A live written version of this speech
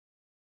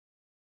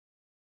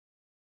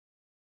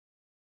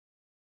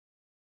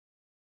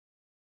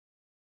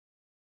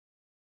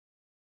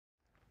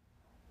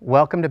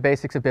Welcome to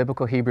Basics of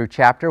Biblical Hebrew,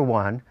 Chapter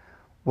 1,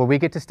 where we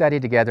get to study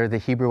together the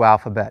Hebrew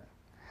alphabet.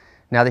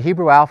 Now, the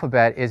Hebrew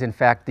alphabet is in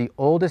fact the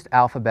oldest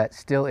alphabet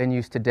still in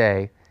use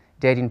today,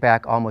 dating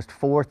back almost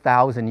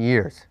 4,000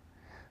 years.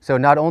 So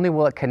not only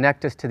will it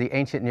connect us to the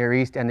ancient Near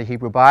East and the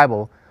Hebrew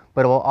Bible,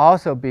 but it will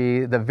also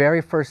be the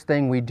very first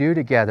thing we do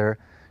together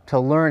to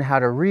learn how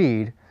to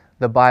read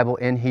the Bible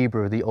in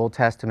Hebrew, the Old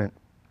Testament.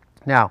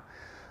 Now,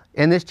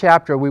 in this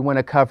chapter, we want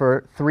to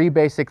cover three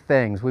basic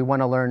things. We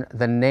want to learn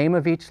the name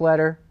of each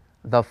letter,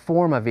 the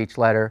form of each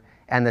letter,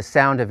 and the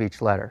sound of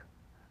each letter.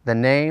 The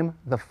name,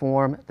 the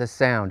form, the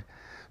sound.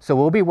 So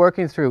we'll be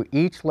working through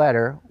each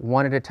letter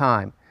one at a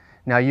time.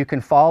 Now, you can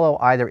follow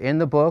either in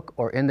the book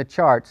or in the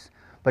charts,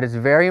 but it's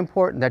very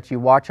important that you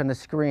watch on the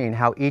screen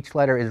how each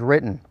letter is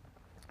written.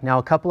 Now,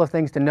 a couple of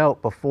things to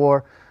note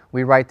before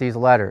we write these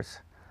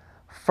letters.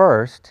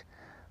 First,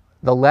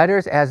 the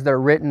letters as they're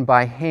written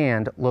by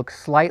hand look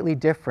slightly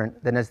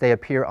different than as they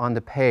appear on the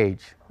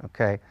page.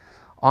 Okay?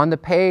 On the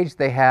page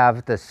they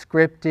have the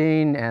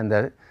scripting and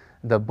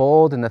the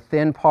bold and the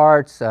thin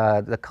parts,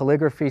 the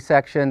calligraphy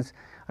sections,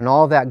 and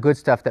all that good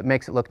stuff that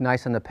makes it look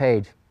nice on the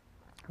page.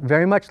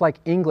 Very much like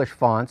English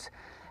fonts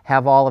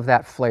have all of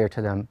that flair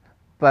to them.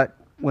 But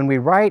when we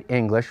write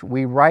English,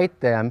 we write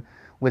them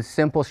with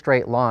simple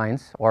straight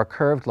lines or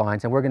curved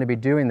lines, and we're going to be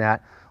doing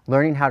that,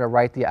 learning how to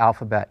write the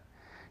alphabet.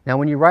 Now,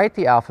 when you write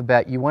the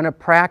alphabet, you want to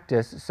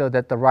practice so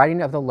that the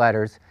writing of the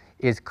letters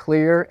is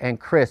clear and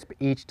crisp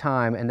each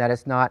time, and that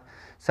it's not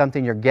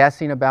something you're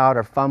guessing about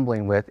or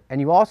fumbling with. And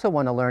you also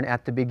want to learn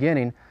at the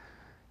beginning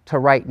to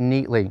write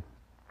neatly.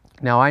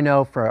 Now, I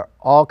know for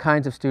all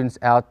kinds of students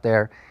out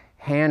there,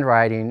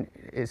 handwriting,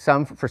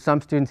 for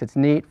some students it's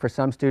neat, for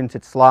some students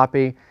it's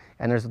sloppy,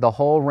 and there's the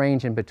whole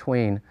range in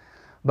between.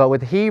 But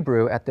with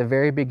Hebrew, at the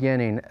very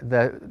beginning,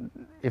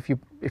 if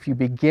you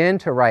begin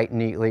to write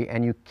neatly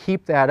and you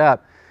keep that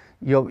up,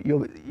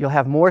 you'll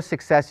have more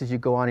success as you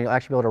go on. You'll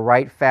actually be able to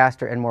write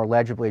faster and more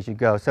legibly as you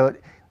go. So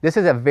this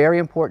is a very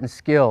important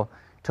skill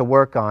to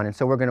work on, and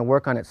so we're going to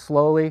work on it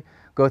slowly,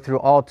 go through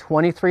all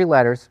 23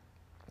 letters,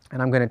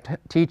 and I'm going to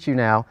teach you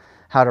now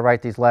how to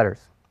write these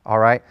letters. All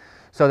right?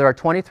 So there are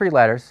 23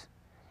 letters,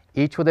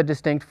 each with a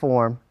distinct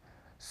form,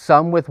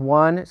 some with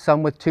one,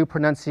 some with two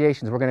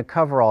pronunciations. We're going to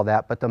cover all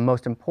that, but the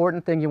most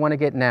important thing you want to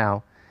get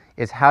now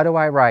is how do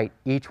I write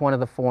each one of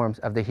the forms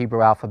of the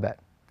Hebrew alphabet.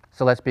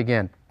 So let's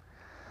begin.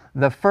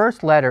 The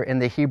first letter in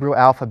the Hebrew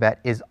alphabet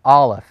is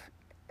Aleph,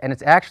 and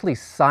it's actually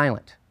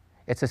silent.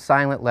 It's a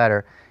silent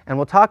letter, and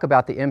we'll talk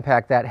about the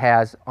impact that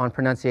has on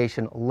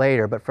pronunciation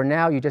later, but for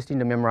now you just need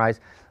to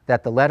memorize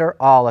that the letter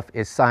Aleph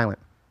is silent.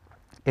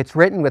 It's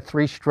written with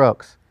three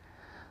strokes.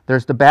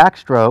 There's the back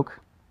stroke,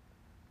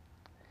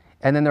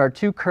 and then there are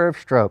two curved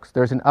strokes.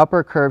 There's an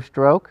upper curved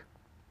stroke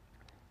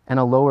and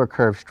a lower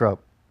curved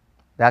stroke.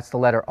 That's the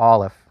letter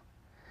Aleph.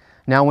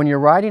 Now, when you're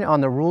writing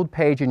on the ruled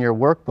page in your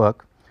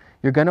workbook,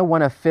 you're going to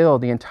want to fill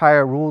the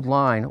entire ruled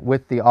line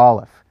with the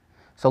Aleph.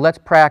 So let's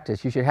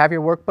practice. You should have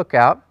your workbook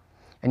out,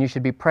 and you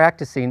should be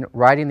practicing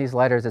writing these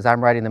letters as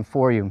I'm writing them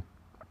for you.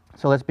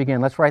 So let's begin.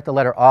 Let's write the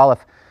letter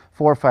Aleph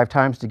 4 or 5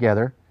 times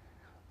together.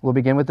 We'll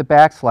begin with the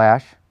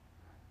backslash,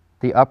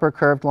 the upper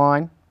curved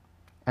line,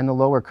 and the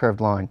lower curved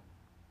line.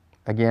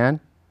 Again,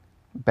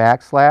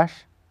 backslash,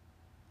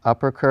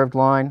 upper curved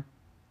line,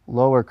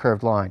 lower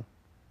curved line.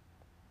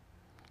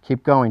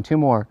 Keep going. 2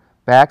 more.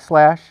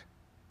 Backslash,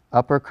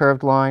 upper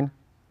curved line,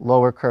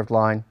 lower curved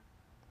line.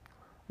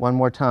 1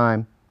 more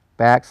time.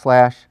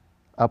 Backslash,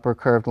 upper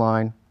curved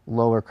line,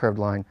 lower curved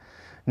line.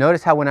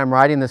 Notice how when I'm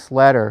writing this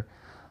letter,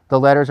 the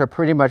letters are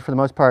pretty much, for the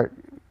most part,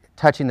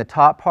 touching the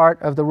top part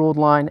of the ruled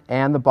line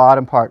and the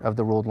bottom part of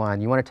the ruled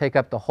line. You want to take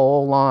up the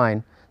whole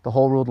line, the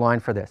whole ruled line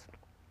for this.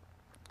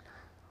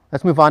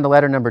 Let's move on to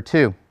letter number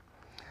 2.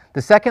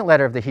 The second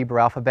letter of the Hebrew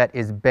alphabet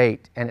is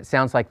Beit, and it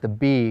sounds like the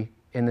B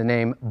in the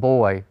name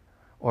boy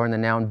or in the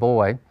noun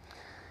boy.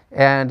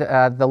 And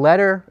the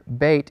letter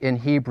Beit in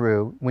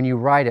Hebrew, when you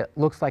write it,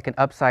 looks like an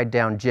upside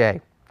down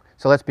J.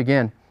 So let's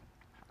begin.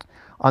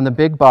 On the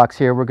big box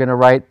here, we're going to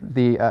write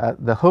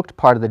the hooked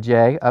part of the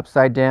J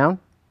upside down,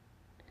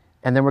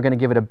 and then we're going to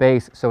give it a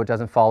base so it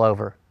doesn't fall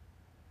over.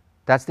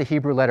 That's the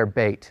Hebrew letter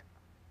Beit,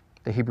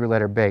 the Hebrew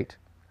letter Beit.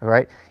 All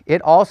right?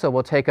 It also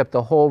will take up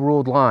the whole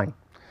ruled line.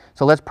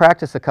 So let's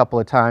practice a couple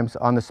of times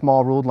on the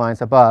small ruled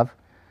lines above.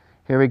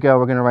 Here we go.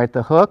 We're going to write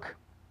the hook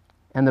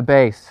and the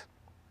base.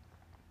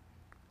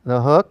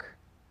 The hook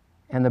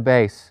and the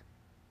base.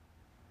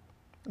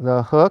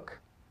 The hook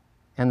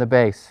and the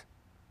base.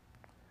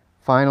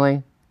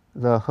 Finally,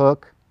 the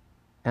hook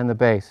and the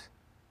base.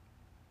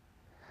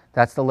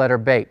 That's the letter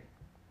Beit.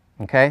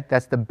 Okay?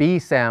 That's the B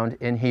sound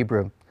in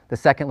Hebrew, the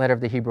second letter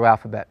of the Hebrew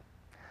alphabet.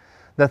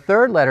 The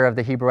third letter of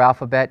the Hebrew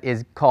alphabet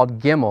is called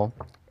Gimel,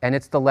 and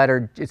it's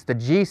the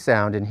G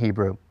sound in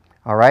Hebrew.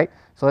 All right?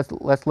 So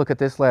let's look at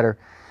this letter.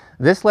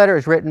 This letter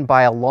is written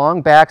by a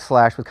long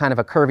backslash with kind of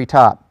a curvy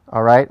top.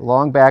 All right?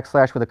 Long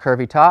backslash with a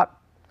curvy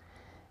top.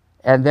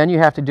 And then you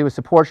have to do a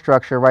support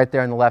structure right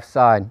there on the left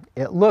side.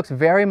 It looks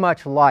very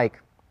much like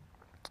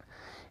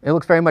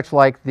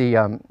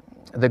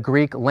the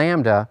Greek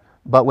lambda,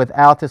 but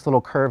without this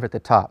little curve at the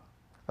top.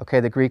 Okay,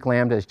 the Greek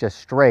lambda is just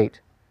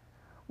straight,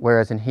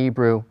 whereas in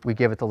Hebrew we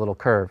give it the little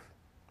curve.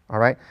 All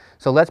right,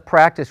 so let's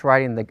practice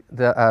writing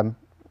the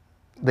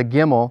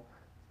gimel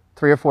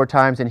 3 or 4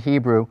 times in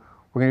Hebrew.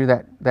 We're going to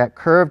do that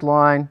curved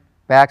line,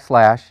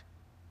 backslash,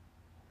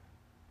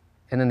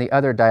 and then the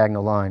other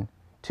diagonal line.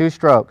 2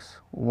 strokes.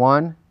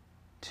 1,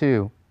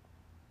 2,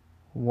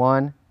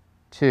 1,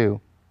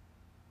 2,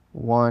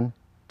 1,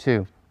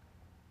 2.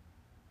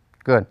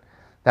 Good.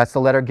 That's the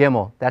letter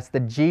gimel. That's the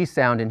G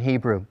sound in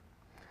Hebrew.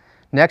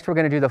 Next, we're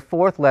going to do the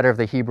 4th letter of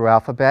the Hebrew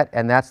alphabet,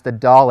 and that's the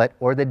dalet,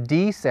 or the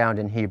D sound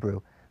in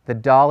Hebrew. The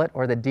dalet,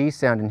 or the D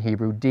sound in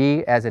Hebrew.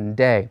 D as in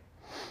day.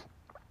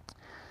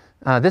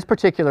 This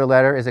particular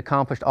letter is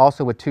accomplished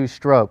also with 2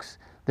 strokes.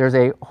 There's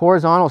a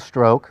horizontal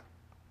stroke,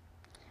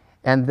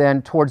 and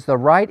then towards the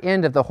right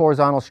end of the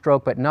horizontal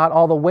stroke, but not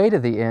all the way to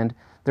the end,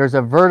 there's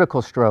a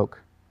vertical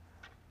stroke.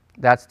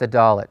 That's the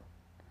dalet.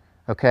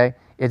 Okay?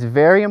 It's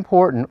very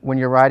important when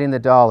you're writing the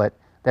dalet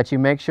that you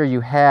make sure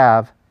you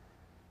have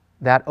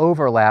that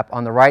overlap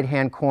on the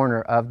right-hand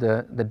corner of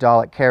the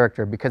dalet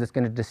character, because it's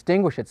going to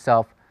distinguish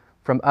itself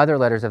from other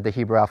letters of the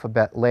Hebrew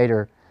alphabet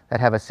later that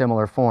have a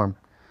similar form.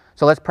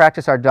 So let's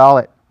practice our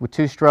dalet with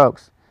 2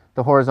 strokes.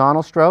 The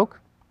horizontal stroke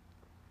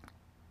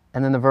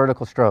and then the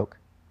vertical stroke.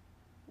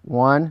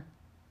 1,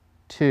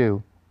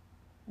 2,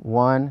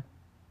 1,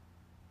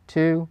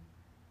 2,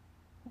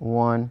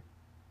 1,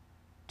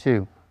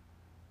 2.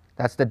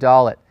 That's the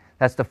dalet.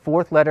 That's the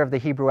 4th letter of the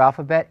Hebrew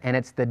alphabet, and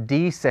it's the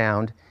D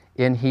sound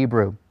in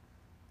Hebrew.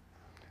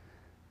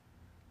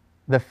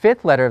 The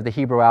 5th letter of the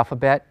Hebrew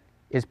alphabet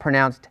is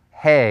pronounced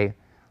hay,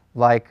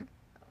 like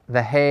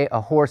the hay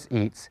a horse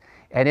eats.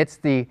 And it's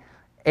the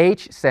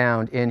H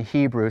sound in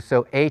Hebrew,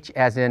 so H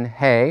as in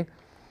hay,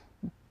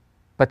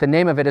 but the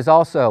name of it is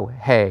also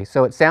hay.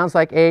 So it sounds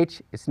like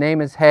H, its name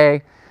is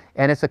hay,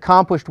 and it's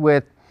accomplished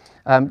with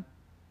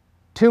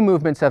 2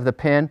 movements of the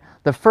pen.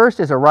 The first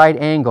is a right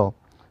angle.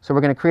 So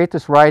we're going to create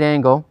this right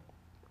angle,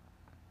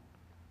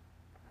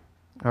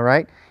 all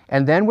right?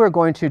 And then we're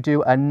going to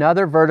do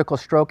another vertical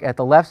stroke at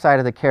the left side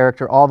of the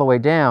character all the way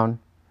down,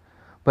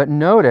 but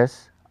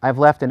notice I've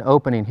left an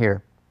opening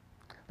here.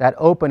 That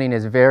opening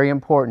is very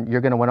important.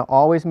 You're going to want to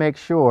always make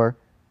sure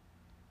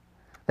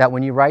that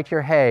when you write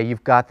your hay,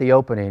 you've got the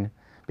opening,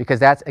 because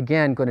that's,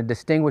 again, going to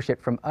distinguish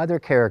it from other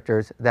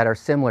characters that are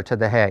similar to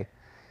the hay.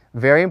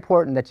 Very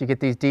important that you get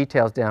these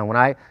details down.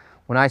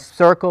 When I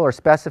circle or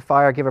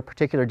specify or give a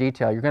particular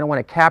detail, you're going to want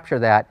to capture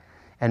that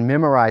and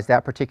memorize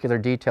that particular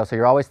detail. So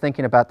you're always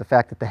thinking about the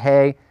fact that the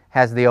hay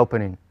has the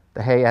opening.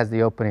 The hay has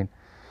the opening.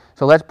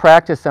 So let's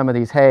practice some of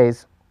these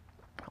hays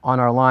on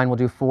our line. We'll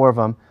do 4 of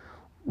them.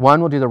 1,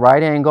 we'll do the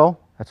right angle.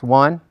 That's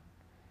 1.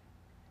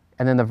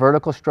 And then the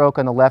vertical stroke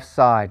on the left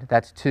side.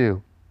 That's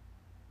 2.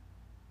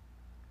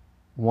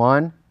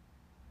 1,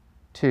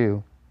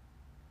 2.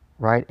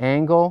 Right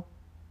angle,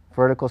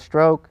 vertical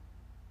stroke,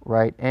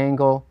 right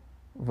angle,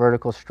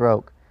 vertical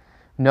stroke.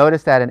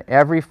 Notice that in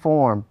every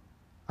form,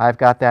 I've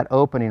got that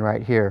opening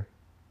right here.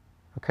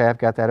 Okay, I've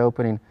got that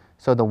opening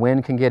so the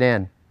wind can get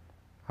in.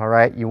 All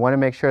right, you want to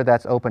make sure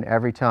that's open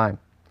every time.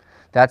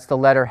 That's the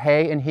letter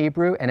hay in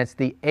Hebrew, and it's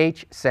the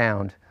H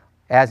sound,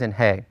 as in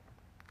hay.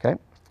 Okay.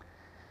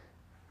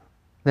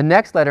 The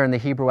next letter in the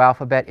Hebrew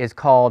alphabet is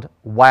called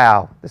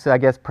wow. This is, I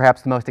guess,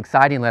 perhaps the most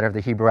exciting letter of the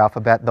Hebrew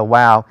alphabet, the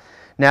wow.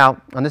 Now,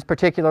 on this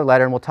particular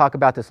letter, and we'll talk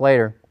about this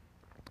later,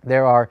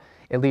 there are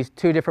at least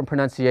 2 different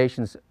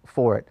pronunciations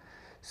for it.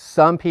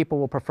 Some people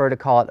will prefer to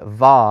call it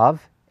vav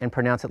and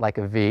pronounce it like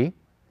a V.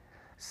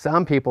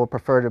 Some people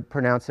prefer to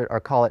pronounce it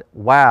or call it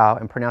wow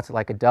and pronounce it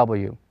like a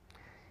W.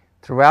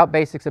 Throughout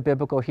Basics of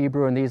Biblical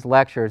Hebrew in these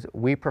lectures,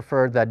 we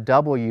prefer the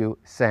W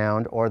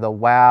sound, or the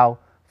wow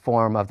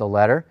form of the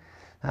letter.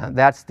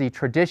 That's the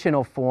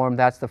traditional form.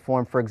 That's the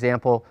form, for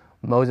example,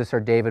 Moses or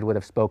David would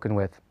have spoken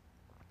with.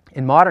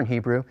 In modern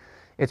Hebrew,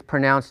 it's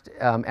pronounced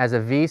as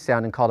a V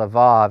sound and called a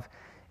vav.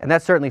 And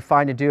that's certainly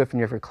fine to do if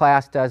your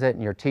class does it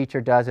and your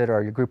teacher does it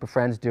or your group of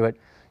friends do it.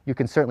 You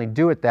can certainly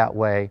do it that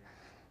way.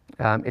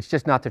 It's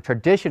just not the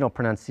traditional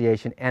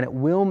pronunciation, and it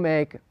will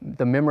make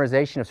the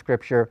memorization of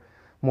Scripture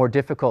more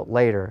difficult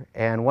later.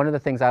 And one of the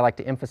things I like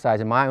to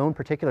emphasize in my own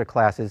particular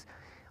classes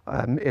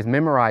is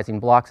memorizing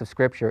blocks of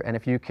Scripture. And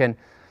if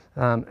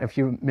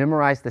you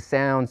memorize the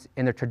sounds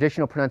in the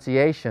traditional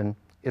pronunciation,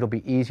 it'll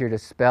be easier to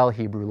spell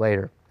Hebrew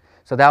later.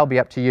 So that will be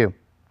up to you.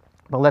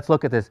 But let's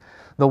look at this.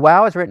 The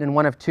wow is written in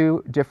one of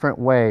 2 different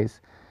ways.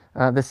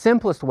 The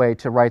simplest way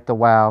to write the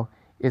wow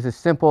is a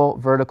simple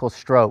vertical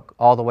stroke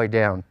all the way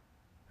down.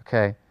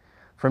 Okay.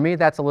 For me,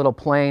 that's a little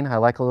plain. I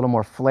like a little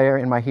more flair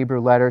in my Hebrew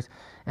letters.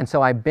 And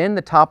so I bend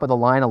the top of the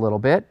line a little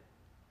bit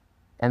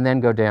and then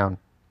go down.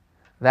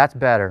 That's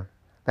better.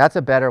 That's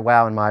a better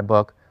wow in my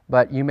book,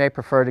 but you may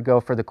prefer to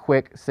go for the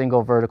quick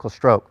single vertical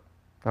stroke.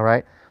 All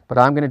right. But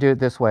I'm going to do it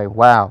this way.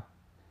 Wow.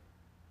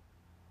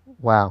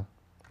 Wow.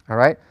 All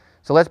right.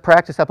 So let's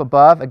practice up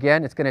above.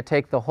 Again, it's going to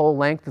take the whole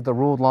length of the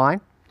ruled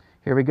line.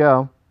 Here we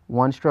go.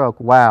 1 stroke,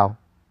 wow.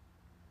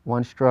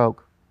 1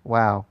 stroke,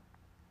 wow.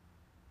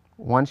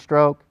 1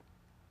 stroke,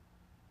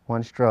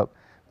 1 stroke.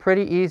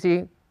 pretty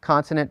easy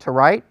consonant to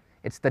write.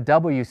 It's the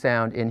W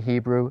sound in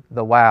Hebrew,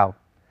 the wow.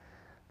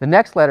 The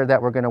next letter that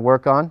we're going to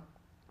work on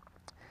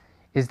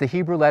is the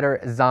Hebrew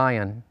letter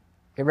Zion.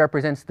 It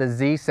represents the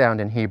Z sound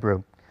in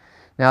Hebrew.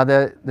 Now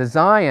the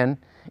Zion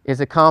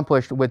is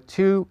accomplished with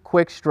two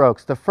quick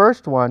strokes. The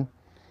first one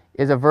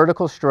is a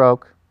vertical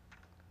stroke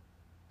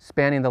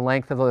spanning the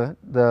length of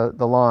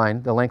the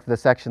line, the length of the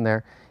section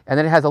there, and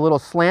then it has a little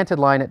slanted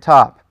line at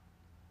top.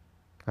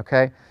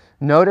 Okay?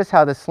 Notice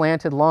how the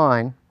slanted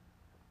line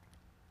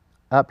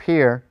up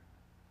here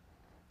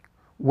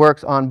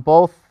works on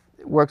both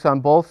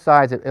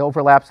sides. It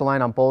overlaps the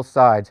line on both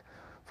sides.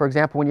 For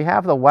example, when you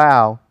have the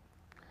wow,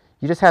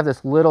 you just have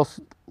this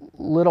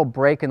little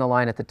break in the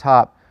line at the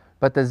top.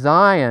 But the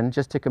Zion,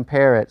 just to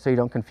compare it so you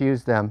don't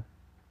confuse them,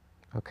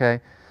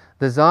 okay?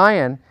 The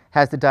Zion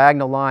has the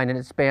diagonal line and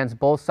it spans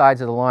both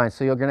sides of the line.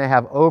 So you're going to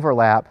have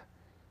overlap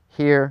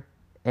here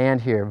and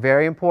here.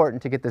 Very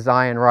important to get the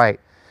Zion right.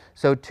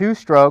 So two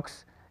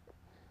strokes.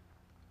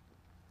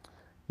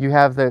 You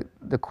have the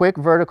quick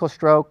vertical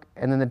stroke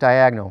and then the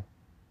diagonal.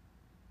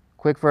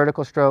 Quick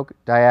vertical stroke,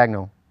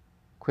 diagonal.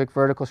 Quick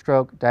vertical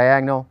stroke,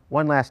 diagonal.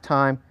 One last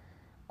time.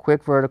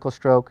 Quick vertical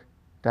stroke,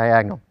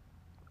 diagonal.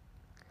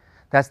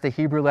 That's the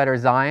Hebrew letter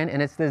Zion,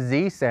 and it's the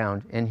Z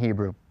sound in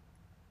Hebrew.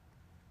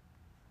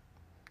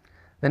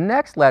 The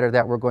next letter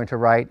that we're going to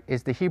write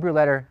is the Hebrew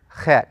letter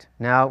Chet.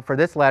 Now, for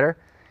this letter,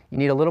 you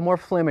need a little more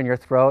phlegm in your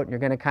throat, and you're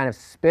going to kind of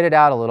spit it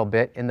out a little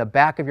bit in the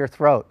back of your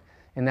throat,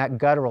 in that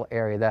guttural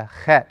area, the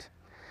Chet.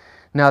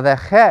 Now, the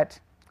Chet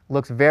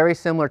looks very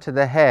similar to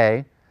the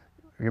Hey.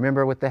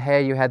 Remember, with the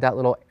Hey, you had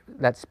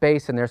that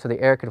space in there so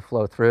the air could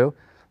flow through.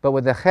 But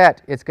with the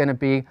Chet, it's going to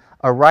be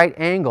a right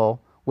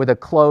angle with a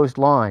closed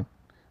line.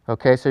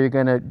 Okay, so you're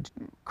going to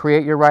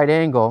create your right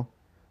angle,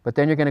 but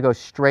then you're going to go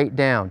straight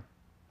down.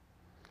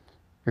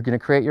 You're going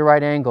to create your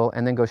right angle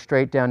and then go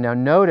straight down. Now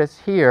notice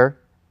here,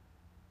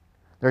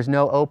 there's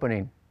no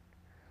opening.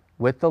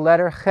 With the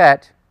letter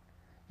Chet,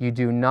 you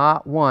do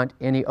not want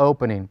any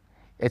opening.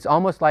 It's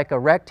almost like a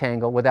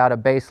rectangle without a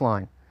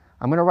baseline.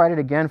 I'm going to write it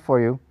again for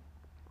you.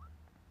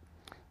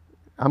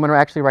 I'm going to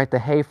actually write the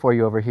Hey for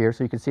you over here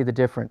so you can see the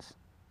difference.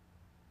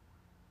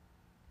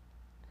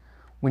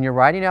 When you're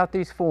writing out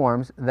these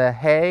forms, the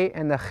Hey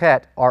and the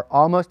Chet are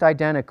almost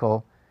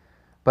identical,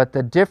 but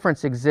the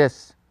difference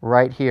exists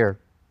right here.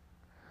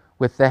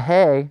 With the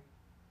Hey,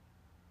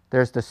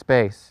 there's the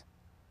space.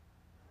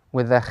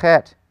 With the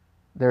Chet,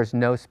 there's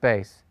no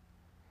space.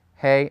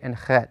 Hey and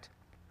Chet.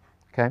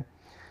 Okay?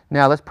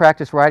 Now let's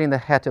practice writing the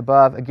Chet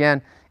above.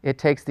 Again, it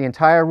takes the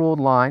entire ruled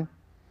line.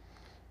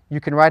 You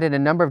can write it a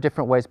number of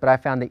different ways, but I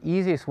found the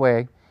easiest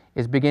way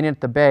is beginning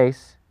at the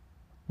base,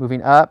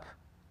 moving up,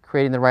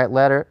 creating the right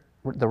letter,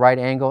 the right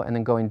angle, and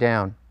then going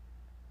down.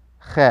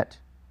 Chet.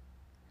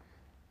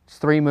 It's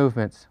three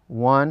movements.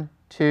 1,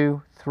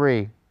 2,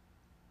 3.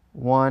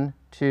 1,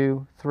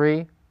 2,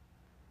 3.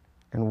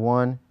 And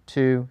 1,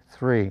 2,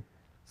 3.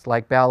 It's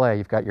like ballet.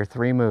 You've got your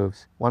three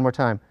moves. One more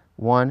time.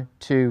 1,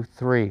 2,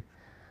 3.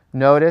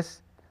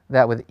 Notice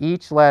that with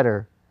each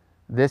letter,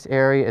 this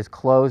area is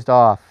closed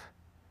off.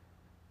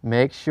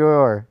 Make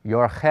sure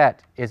your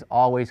Chet is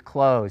always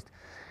closed.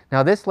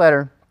 Now this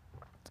letter,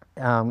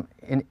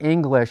 in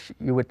English,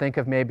 you would think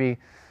of maybe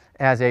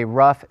as a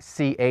rough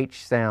CH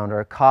sound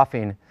or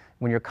coughing,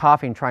 when you're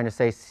coughing trying to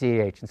say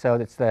CH. And so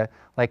it's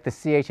like the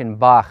CH in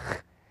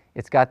Bach.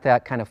 It's got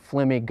that kind of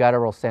phlegmy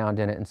guttural sound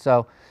in it. And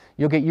so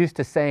you'll get used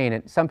to saying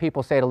it. Some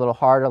people say it a little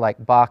harder,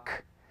 like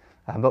Bach.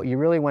 But you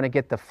really want to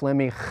get the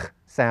phlegmy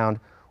sound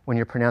when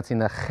you're pronouncing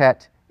the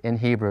Chet in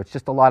Hebrew. It's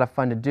just a lot of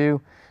fun to do.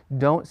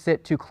 Don't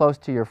sit too close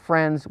to your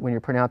friends when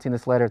you're pronouncing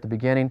this letter at the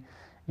beginning.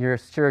 You're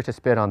sure to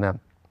spit on them.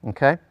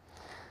 Okay?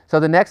 So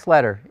the next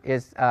letter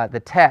is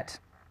the Tet.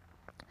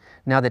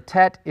 Now the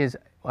Tet is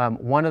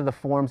one of the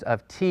forms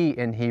of T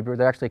in Hebrew.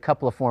 There are actually a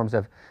couple of forms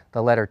of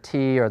the letter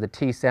T or the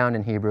T sound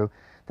in Hebrew.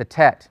 The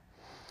Tet.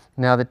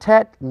 Now the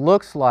Tet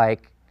looks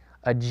like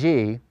a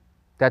G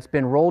that's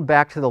been rolled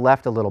back to the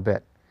left a little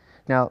bit.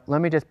 Now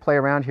let me just play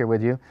around here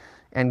with you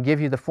and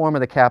give you the form of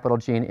the capital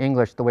G in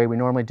English the way we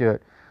normally do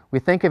it. We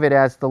think of it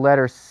as the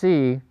letter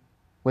C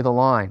with a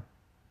line.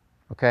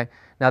 Okay?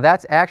 Now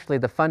that's actually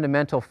the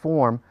fundamental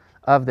form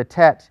of the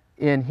Tet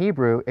in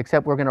Hebrew,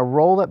 except we're going to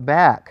roll it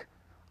back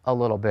a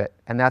little bit,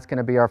 and that's going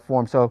to be our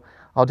form. So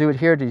I'll do it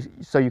here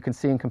so you can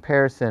see in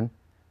comparison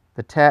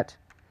the Tet.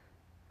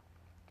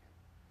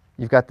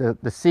 You've got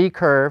the C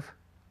curve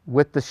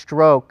with the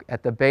stroke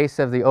at the base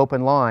of the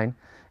open line,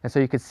 and so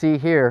you can see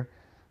here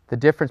the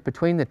difference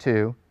between the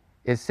two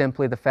is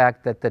simply the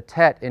fact that the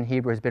Tet in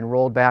Hebrew has been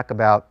rolled back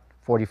about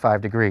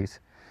 45 degrees.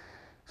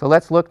 So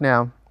let's look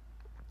now.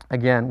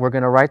 Again, we're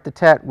going to write the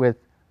Tet with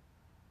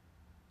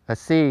a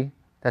C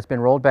that's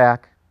been rolled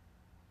back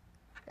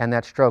and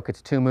that stroke.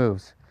 It's two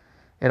moves.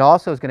 It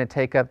also is going to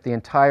take up the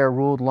entire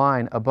ruled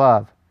line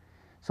above.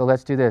 So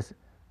let's do this.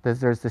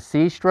 There's the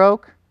C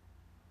stroke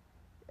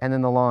and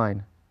then the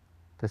line.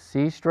 The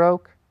C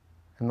stroke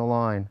and the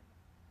line.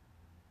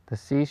 The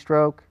C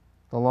stroke,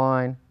 the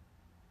line,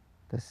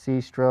 the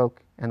C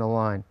stroke, and the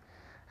line.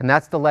 And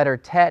that's the letter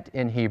Tet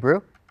in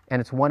Hebrew. and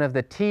it's one of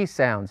the T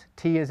sounds.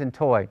 T is in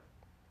toy.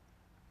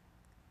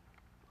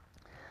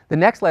 The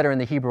next letter in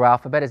the Hebrew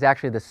alphabet is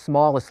actually the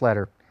smallest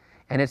letter,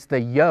 and it's the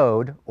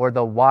yod, or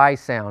the Y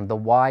sound. The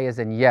Y is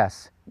in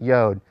yes,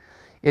 yod.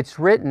 It's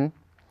written,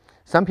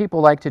 some people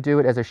like to do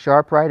it as a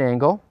sharp right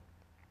angle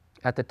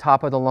at the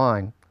top of the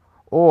line,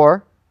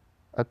 or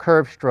a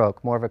curved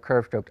stroke, more of a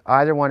curved stroke.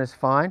 Either one is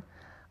fine.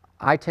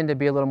 I tend to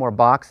be a little more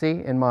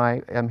boxy in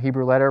my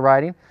Hebrew letter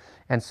writing,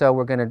 and so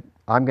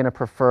I'm going to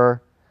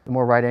prefer the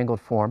more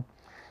right-angled form.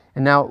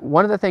 And now,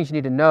 one of the things you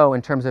need to know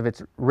in terms of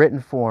its written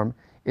form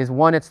is,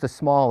 one, it's the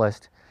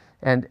smallest,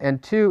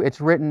 and two,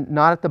 it's written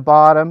not at the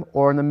bottom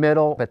or in the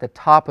middle, but at the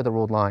top of the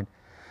ruled line.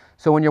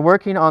 So when you're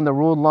working on the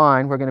ruled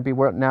line, we're going to be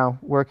now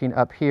working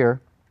up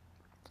here.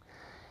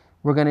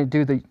 We're going to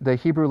do the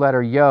Hebrew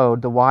letter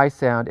yod, the Y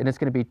sound, and it's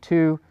going to be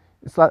two,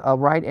 it's like a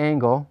right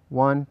angle,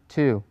 1,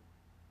 2,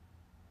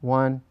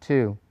 1,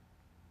 2,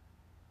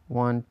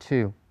 1,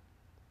 2.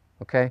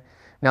 Okay?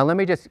 Now let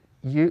me just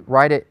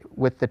write it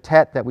with the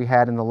tet that we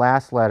had in the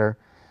last letter.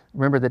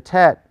 Remember, the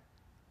tet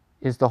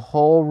is the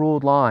whole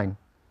ruled line,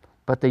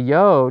 but the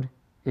yod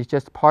is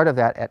just part of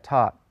that at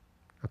top.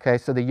 Okay,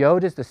 so the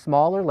yod is the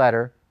smaller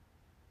letter,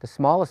 the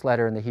smallest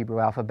letter in the Hebrew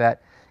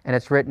alphabet, and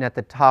it's written at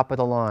the top of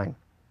the line,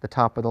 the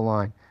top of the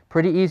line.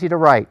 Pretty easy to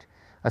write,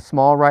 a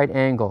small right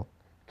angle.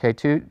 Okay,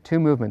 two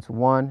movements,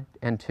 1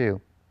 and 2.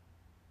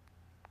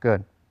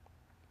 Good.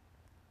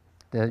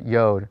 The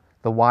yod,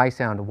 the Y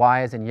sound,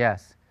 Y as in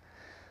yes.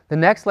 The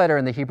next letter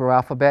in the Hebrew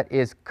alphabet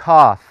is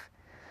Kaf,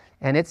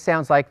 and it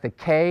sounds like the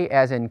K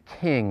as in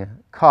king,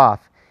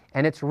 Kaf,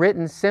 and it's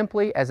written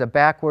simply as a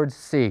backwards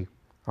C.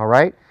 All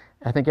right?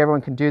 I think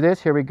everyone can do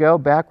this. Here we go,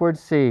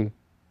 backwards C.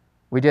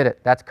 We did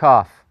it. That's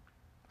Kaf.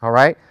 All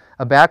right?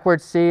 A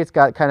backwards C, it's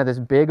got kind of this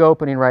big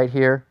opening right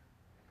here,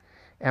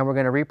 and we're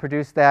going to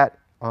reproduce that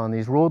on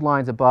these ruled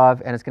lines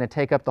above, and it's going to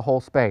take up the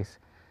whole space.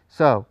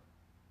 So,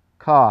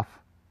 Kaf,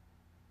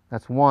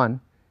 that's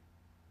 1,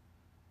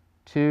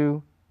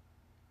 2,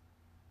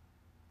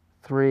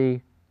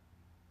 3,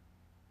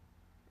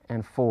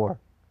 and 4.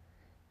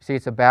 See,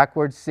 it's a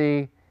backward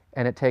C,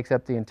 and it takes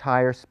up the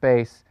entire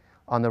space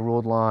on the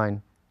ruled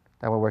line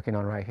that we're working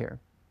on right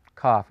here.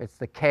 Kaf. It's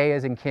the K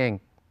as in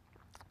king.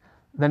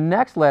 The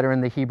next letter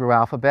in the Hebrew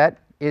alphabet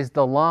is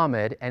the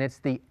Lamed, and it's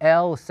the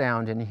L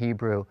sound in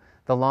Hebrew.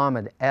 The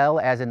Lamed, L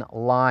as in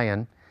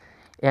lion.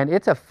 And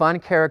it's a fun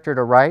character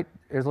to write.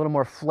 There's a little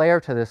more flair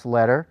to this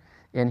letter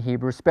in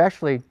Hebrew,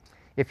 especially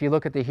if you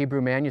look at the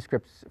Hebrew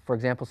manuscripts, for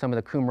example, some of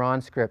the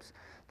Qumran scripts.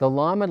 The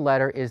Lamed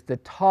letter is the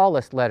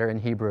tallest letter in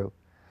Hebrew.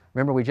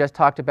 Remember, we just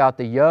talked about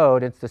the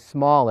yod, it's the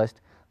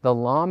smallest. The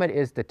Lamed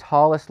is the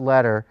tallest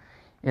letter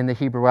in the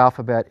Hebrew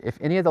alphabet. If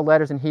any of the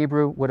letters in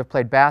Hebrew would have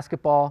played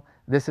basketball,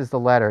 this is the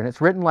letter. And it's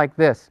written like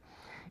this.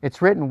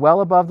 It's written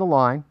well above the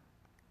line,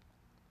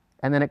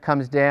 and then it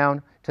comes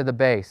down to the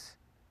base.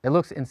 It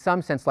looks in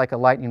some sense like a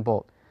lightning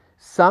bolt.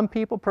 Some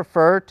people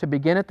prefer to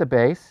begin at the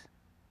base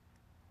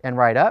and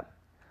write up.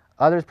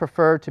 Others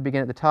prefer to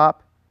begin at the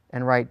top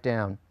and write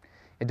down.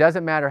 It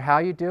doesn't matter how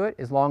you do it,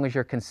 as long as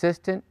you're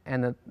consistent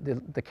and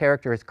the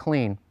character is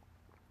clean.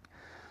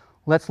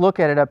 Let's look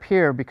at it up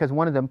here, because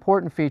one of the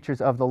important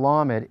features of the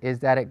Lamed is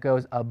that it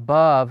goes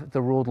above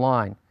the ruled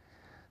line.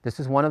 This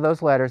is one of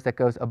those letters that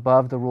goes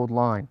above the ruled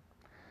line.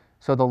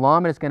 So the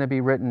Lamed is going to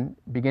be written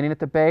beginning at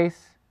the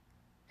base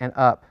and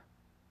up,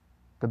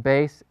 the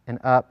base and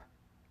up,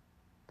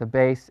 the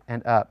base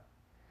and up.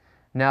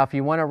 Now if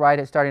you want to write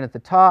it starting at the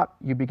top,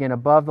 you begin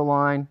above the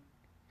line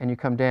and you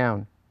come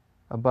down,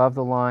 above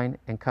the line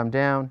and come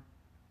down,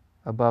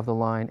 above the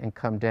line and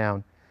come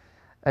down.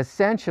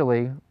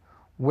 Essentially,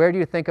 where do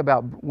you think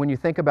about, when you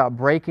think about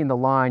breaking the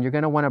line, you're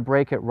going to want to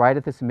break it right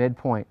at this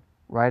midpoint,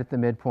 right at the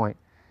midpoint.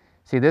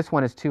 See, this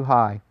one is too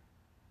high.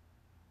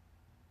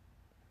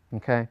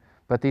 Okay?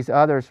 But these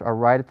others are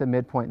right at the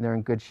midpoint and they're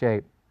in good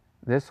shape.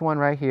 This one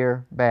right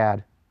here,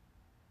 bad.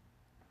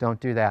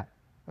 Don't do that.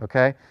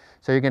 Okay?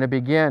 So you're going to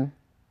begin,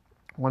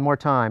 one more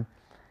time,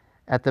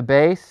 at the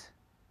base,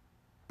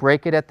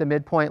 break it at the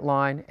midpoint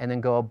line, and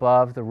then go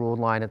above the ruled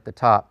line at the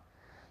top.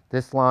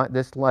 This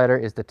letter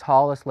is the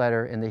tallest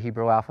letter in the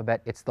Hebrew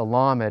alphabet. It's the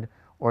Lamed,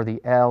 or the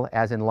L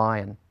as in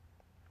lion.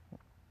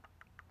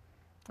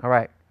 All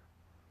right.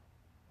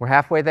 We're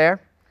halfway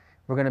there.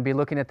 We're going to be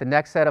looking at the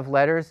next set of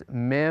letters,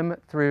 Mem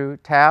through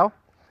Tau.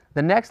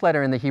 The next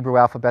letter in the Hebrew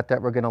alphabet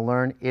that we're going to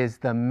learn is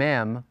the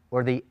Mem,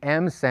 or the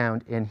M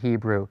sound in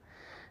Hebrew.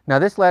 Now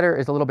this letter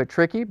is a little bit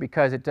tricky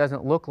because it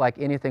doesn't look like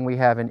anything we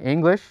have in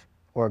English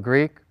or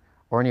Greek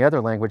or any other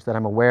language that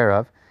I'm aware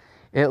of.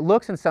 It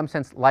looks in some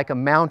sense like a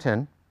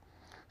mountain.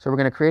 So we're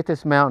going to create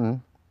this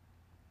mountain.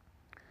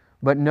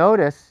 But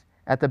notice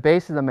at the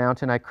base of the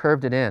mountain I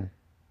curved it in.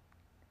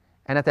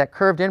 And at that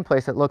curved in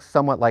place it looks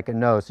somewhat like a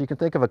nose. So you can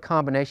think of a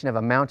combination of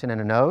a mountain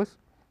and a nose.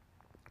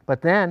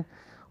 But then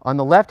on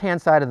the left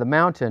hand side of the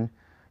mountain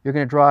you're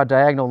going to draw a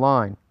diagonal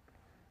line.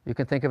 You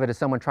can think of it as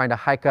someone trying to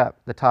hike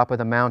up the top of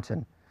the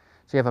mountain.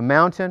 So you have a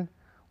mountain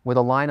with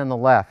a line on the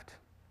left.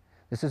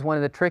 This is one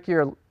of the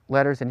trickier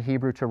letters in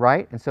Hebrew to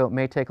write, and so it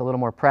may take a little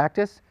more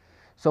practice.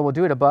 So we'll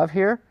do it above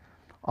here.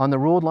 On the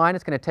ruled line,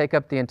 it's going to take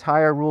up the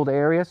entire ruled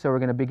area, so we're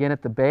going to begin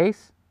at the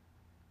base,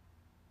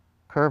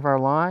 curve our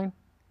line,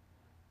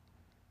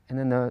 and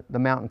then the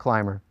mountain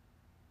climber.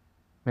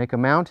 Make a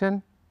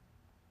mountain,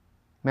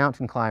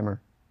 mountain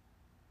climber.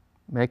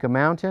 Make a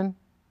mountain,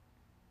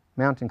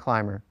 mountain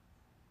climber.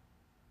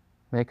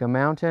 Make a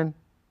mountain,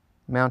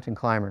 mountain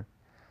climber.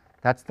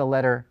 That's the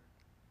letter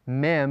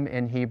mem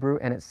in Hebrew,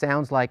 and it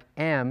sounds like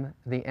M,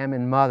 the M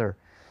in mother.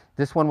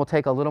 This one will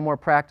take a little more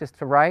practice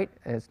to write.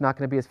 It's not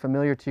going to be as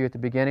familiar to you at the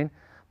beginning,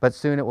 but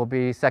soon it will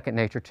be second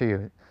nature to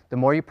you. The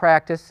more you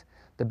practice,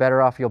 the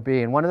better off you'll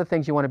be. And one of the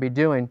things you want to be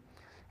doing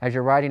as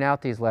you're writing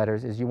out these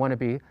letters is you want to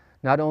be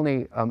not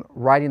only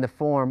writing the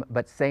form,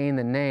 but saying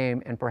the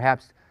name and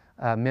perhaps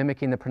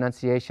mimicking the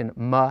pronunciation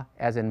ma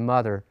as in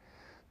mother.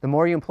 The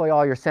more you employ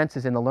all your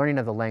senses in the learning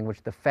of the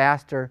language, the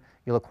faster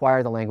you'll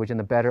acquire the language and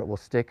the better it will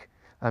stick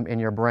in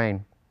your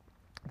brain.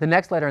 The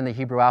next letter in the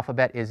Hebrew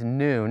alphabet is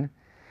nun,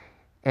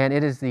 and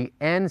it is the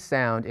N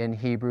sound in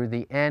Hebrew,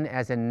 the N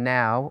as in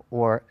now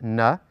or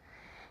na.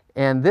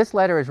 And this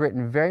letter is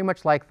written very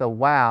much like the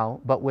wow,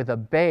 but with a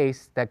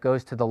base that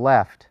goes to the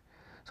left.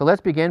 So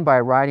let's begin by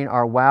writing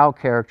our wow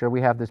character.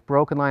 We have this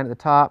broken line at the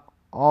top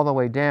all the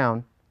way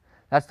down.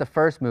 That's the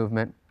first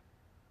movement.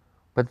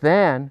 But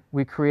then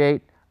we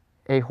create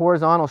a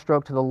horizontal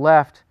stroke to the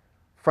left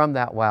from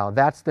that wow.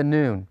 That's the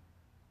nun.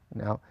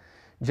 Now,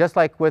 just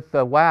like with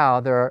the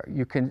wow,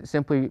 you can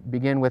simply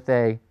begin with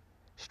a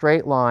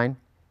straight line,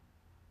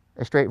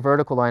 a straight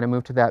vertical line, and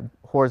move to that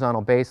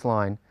horizontal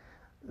baseline.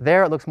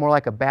 There it looks more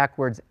like a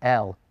backwards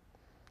L.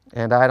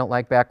 And I don't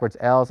like backwards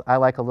L's. I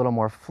like a little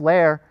more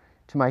flair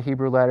to my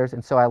Hebrew letters,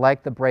 and so I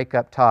like the break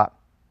up top.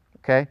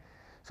 Okay?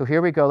 So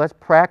here we go. Let's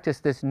practice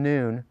this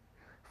nun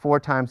 4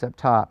 times up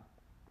top.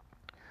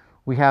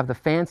 We have the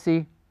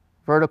fancy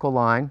vertical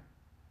line.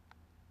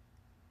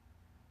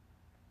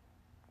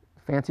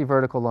 Fancy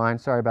vertical line,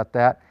 sorry about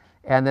that.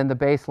 And then the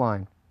bass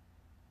line.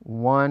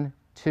 1,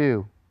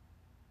 2,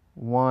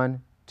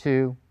 1,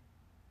 2,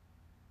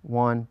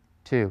 1,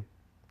 2.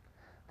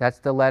 That's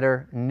the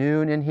letter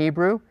nun in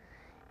Hebrew,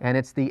 and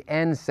it's the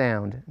N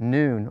sound,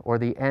 nun, or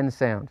the N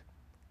sound.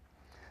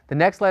 The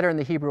next letter in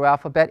the Hebrew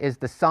alphabet is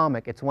the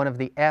Samic. It's one of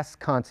the S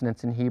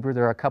consonants in Hebrew.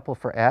 There are a couple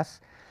for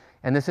S,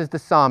 and this is the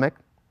Samic.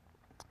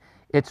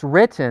 It's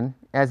written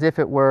as if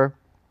it were,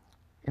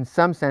 in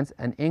some sense,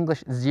 an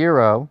English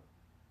 0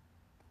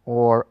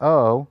 or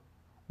O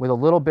with a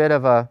little bit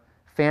of a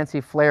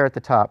fancy flair at the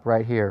top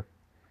right here,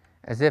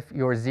 as if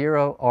your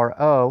 0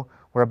 or O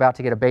were about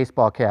to get a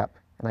baseball cap.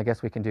 And I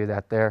guess we can do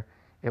that there.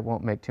 It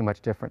won't make too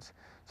much difference.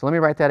 So let me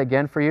write that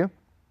again for you.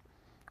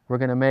 We're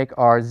going to make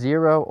our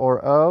 0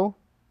 or O,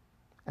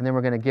 and then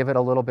we're going to give it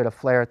a little bit of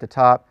flair at the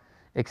top,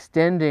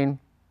 extending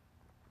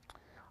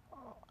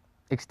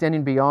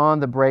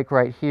beyond the break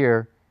right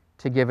here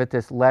to give it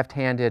this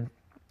left-handed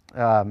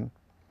line.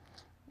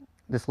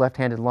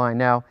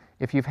 Now,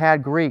 if you've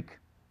had Greek,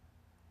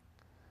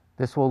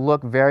 this will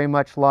look very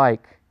much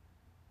like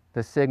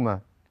the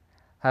sigma.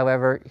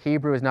 However,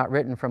 Hebrew is not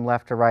written from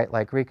left to right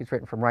like Greek. It's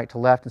written from right to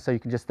left, and so you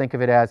can just think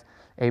of it as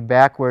a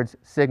backwards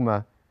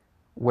sigma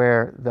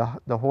where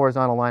the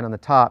horizontal line on the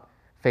top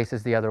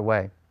faces the other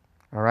way.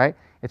 All right?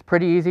 It's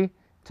pretty easy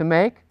to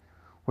make.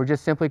 We're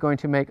just simply going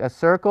to make a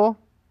circle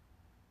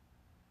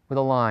with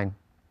a line.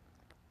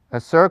 A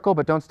circle,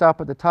 but don't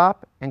stop at the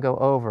top, and go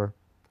over.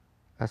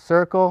 A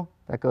circle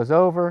that goes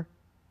over,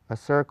 a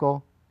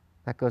circle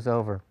that goes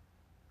over.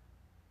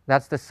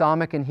 That's the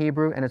Samic in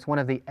Hebrew, and it's one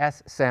of the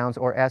S sounds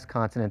or S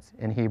consonants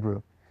in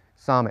Hebrew,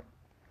 Samic.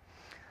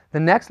 The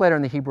next letter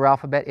in the Hebrew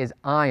alphabet is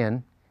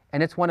ayin,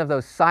 and it's one of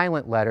those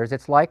silent letters.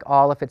 It's like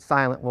Aleph, it's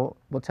silent.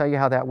 We'll tell you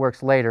how that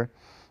works later.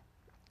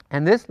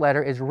 And this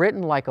letter is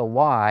written like a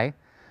Y,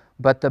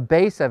 but the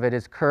base of it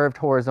is curved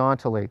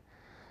horizontally.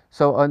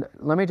 So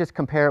let me just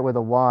compare it with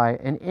a Y.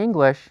 In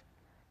English,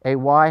 a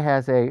Y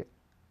has a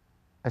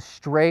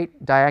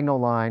straight diagonal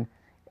line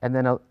and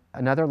then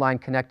another line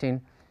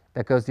connecting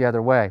that goes the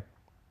other way.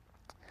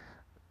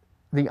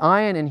 The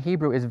ayin in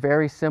Hebrew is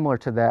very similar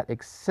to that,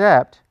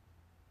 except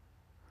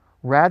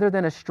rather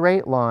than a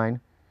straight line,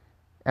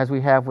 as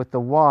we have with the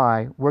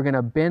Y, we're going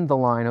to bend the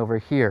line over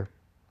here.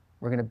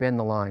 We're going to bend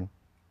the line,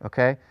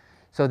 okay?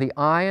 So the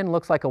ayin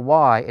looks like a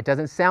Y. It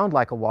doesn't sound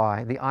like a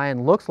Y. The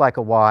ayin looks like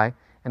a Y,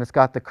 and it's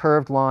got the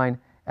curved line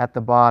at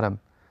the bottom.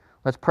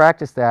 Let's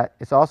practice that.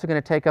 It's also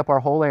going to take up our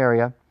whole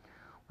area.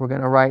 We're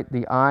going to write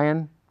the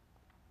ayin,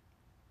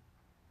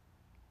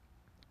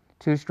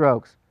 2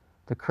 strokes,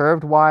 the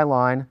curved Y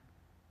line,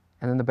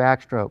 and then the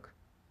backstroke.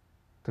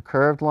 The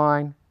curved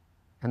line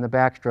and the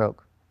backstroke.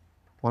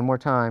 One more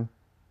time,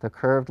 the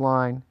curved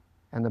line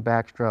and the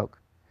backstroke.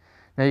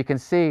 Now you can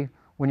see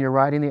when you're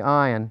writing the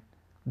ayin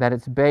that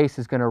its base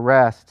is going to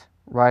rest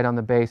right on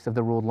the base of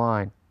the ruled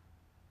line.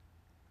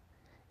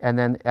 And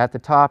then at the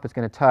top it's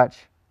going to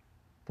touch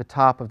the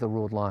top of the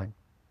ruled line.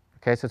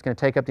 Okay, so it's going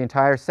to take up the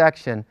entire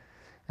section,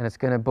 and it's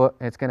going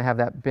to have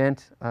that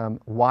bent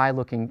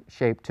Y-looking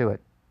shape to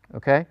it.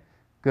 Okay,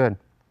 good.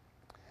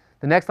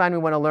 The next line we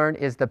want to learn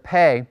is the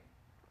pay.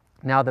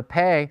 Now the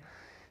pay,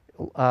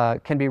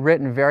 can be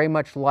written very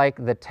much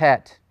like the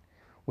tet,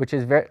 which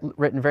is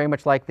written very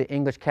much like the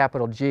English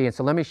capital G. And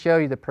so let me show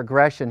you the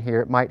progression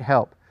here. It might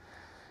help.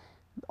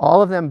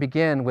 All of them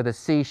begin with a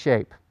C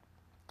shape.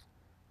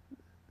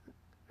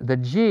 The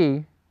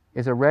G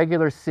is a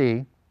regular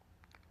C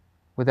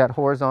with that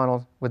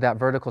horizontal, with that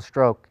vertical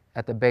stroke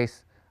at the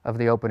base of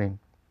the opening.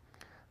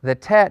 The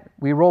tet,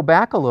 we roll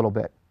back a little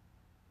bit.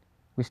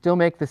 We still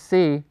make the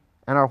C,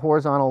 and our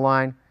horizontal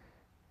line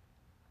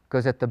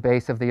goes at the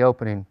base of the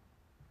opening.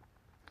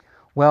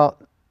 Well,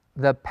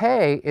 the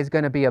pay is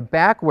going to be a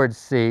backwards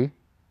C,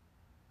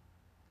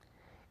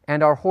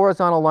 and our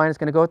horizontal line is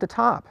going to go at the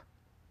top.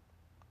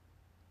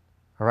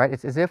 All right,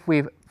 it's as if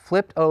we've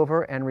flipped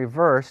over and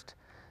reversed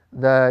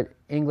the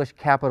English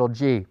capital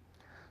G.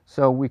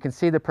 So we can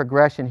see the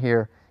progression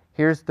here.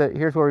 Here's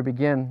where we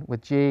begin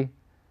with G,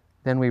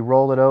 then we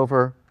roll it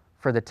over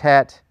for the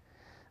tet,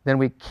 then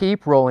we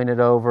keep rolling it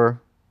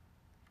over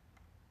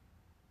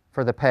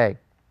for the pay.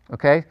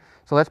 Okay,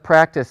 so let's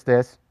practice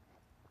this.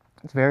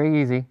 It's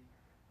very easy.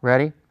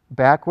 Ready?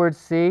 Backwards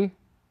C,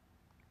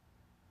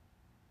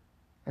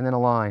 and then a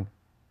line.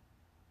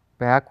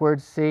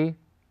 Backwards C,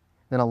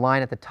 then a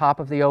line at the top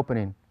of the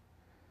opening.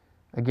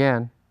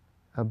 Again,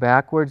 a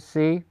backwards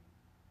C,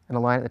 and a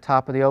line at the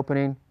top of the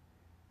opening,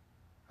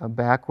 a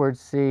backwards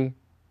C,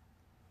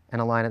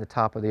 and a line at the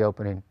top of the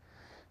opening.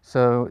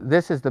 So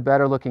this is the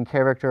better looking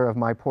character of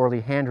my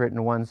poorly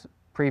handwritten ones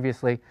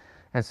previously,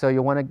 and so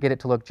you'll want to get it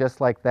to look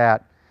just like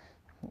that.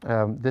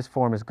 This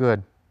form is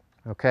good.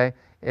 Okay?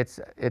 It's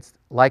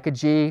like a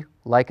G,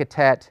 like a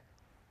tet,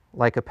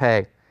 like a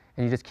pay.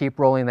 And you just keep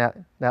rolling that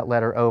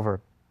letter over.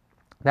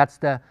 That's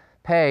the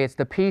pay. It's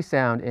the P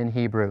sound in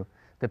Hebrew.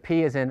 The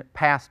P is in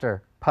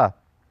pastor, pa.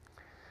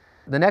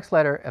 The next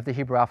letter of the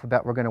Hebrew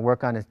alphabet we're going to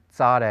work on is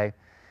tzadeh.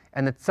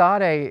 And the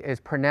tzadeh is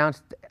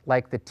pronounced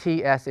like the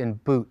TS in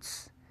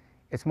boots.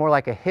 It's more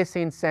like a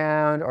hissing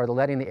sound or the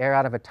letting the air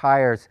out of a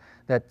tire's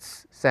that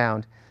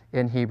sound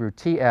in Hebrew,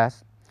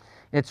 TS.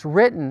 It's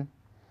written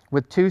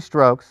with two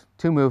strokes,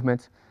 two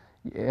movements.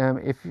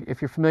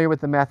 If you're familiar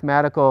with the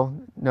mathematical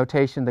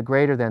notation, the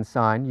greater than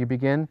sign, you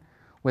begin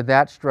with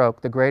that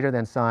stroke, the greater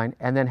than sign,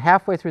 and then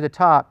halfway through the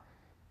top,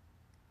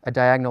 a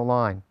diagonal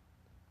line.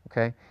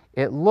 Okay?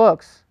 It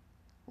looks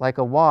like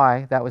a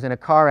Y that was in a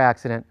car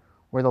accident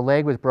where the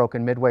leg was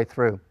broken midway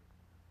through.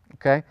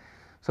 Okay?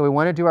 So we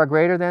want to do our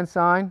greater than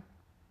sign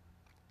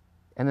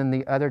and then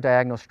the other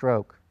diagonal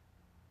stroke.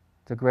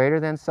 The greater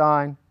than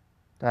sign,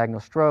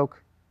 diagonal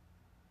stroke,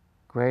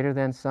 greater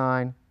than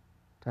sign,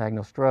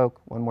 diagonal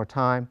stroke. One more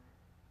time.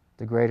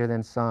 The greater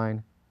than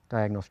sign,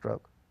 diagonal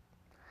stroke.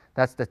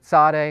 That's the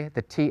tzadeh,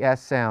 the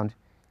TS sound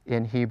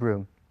in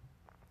Hebrew.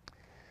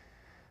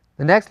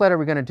 The next letter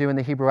we're going to do in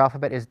the Hebrew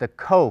alphabet is the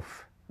kof.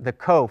 The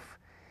kof.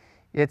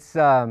 It's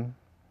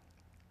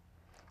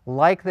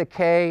like the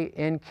K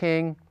in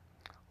king,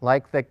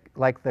 like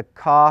the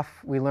kaf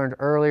we learned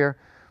earlier,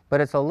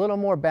 but it's a little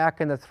more back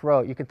in the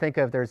throat. You can think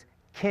of there's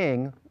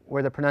king,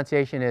 where the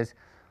pronunciation is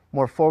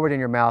more forward in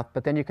your mouth,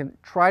 but then you can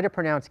try to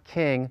pronounce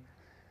king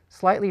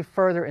slightly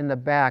further in the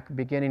back,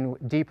 beginning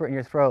deeper in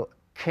your throat,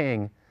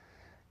 king.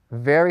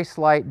 Very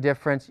slight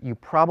difference. You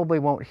probably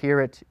won't hear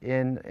it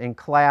in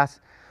class,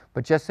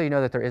 but just so you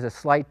know that there is a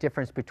slight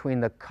difference between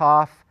the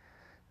kaf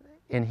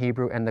in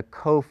Hebrew and the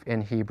kof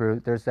in Hebrew.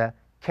 There's a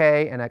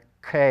K and a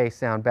K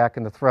sound back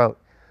in the throat.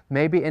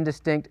 Maybe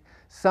indistinct.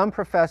 Some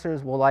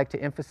professors will like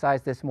to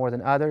emphasize this more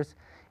than others,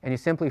 and you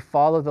simply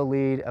follow the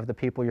lead of the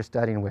people you're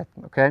studying with.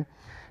 Okay?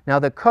 Now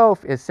the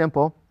kof is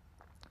simple.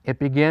 It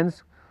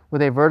begins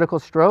with a vertical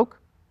stroke,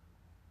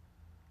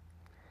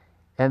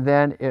 and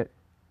then it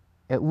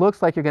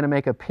looks like you're going to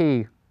make a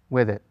P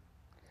with it.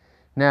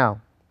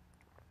 Now,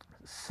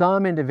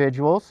 some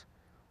individuals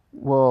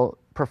will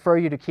prefer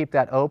you to keep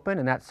that open,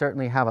 and that's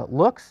certainly how it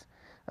looks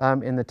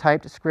in the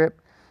typed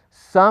script.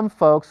 Some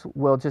folks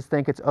will just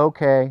think it's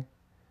okay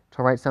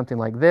to write something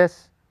like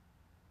this,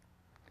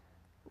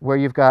 where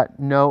you've got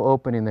no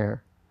opening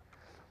there.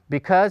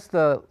 Because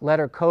the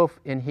letter kof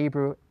in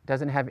Hebrew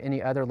doesn't have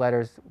any other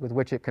letters with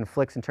which it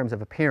conflicts in terms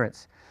of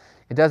appearance,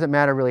 it doesn't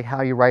matter really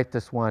how you write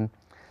this one.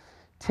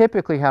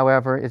 Typically,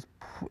 however,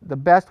 the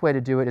best way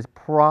to do it is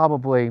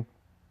probably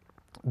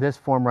this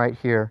form right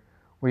here,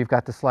 where you've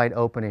got the slight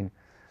opening.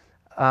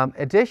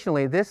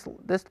 Additionally, this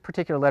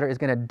particular letter is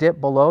going to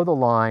dip below the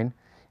line,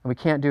 and we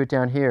can't do it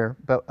down here,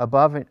 but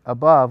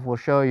above we'll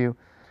show you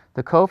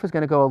the kof is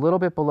going to go a little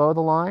bit below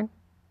the line,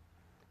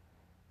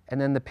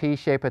 and then the P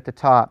shape at the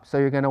top. So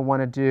you're going to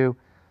want to do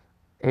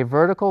a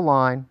vertical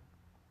line,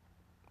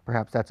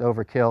 perhaps that's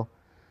overkill,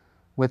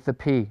 with the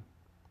P.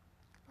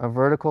 A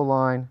vertical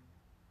line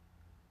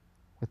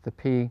with the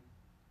P,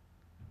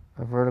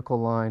 a vertical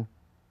line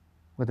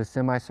with a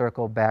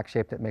semicircle back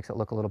shape that makes it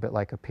look a little bit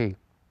like a P.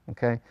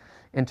 Okay?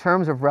 In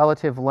terms of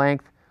relative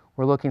length,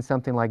 we're looking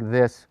something like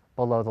this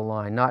below the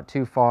line. Not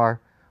too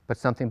far, but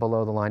something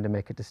below the line to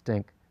make it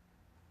distinct.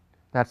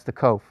 That's the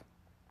kof.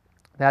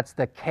 That's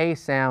the K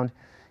sound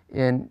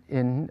in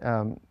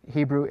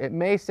Hebrew. It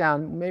may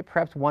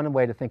perhaps one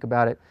way to think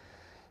about it,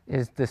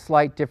 is the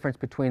slight difference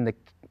between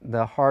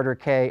the harder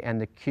K and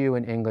the Q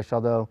in English,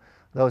 although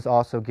those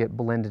also get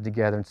blended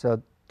together. And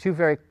so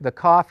the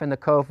Kaf and the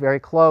Kof very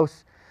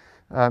close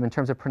in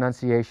terms of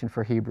pronunciation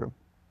for Hebrew.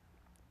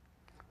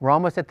 We're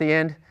almost at the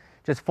end,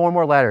 just 4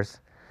 more letters.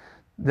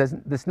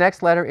 This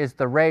next letter is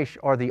the Resh,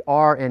 or the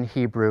R in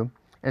Hebrew.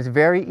 And it's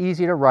very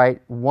easy to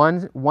write,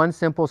 one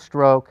simple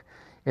stroke.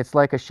 It's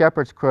like a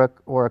shepherd's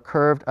crook or a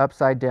curved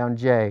upside down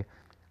J.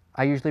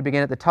 I usually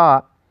begin at the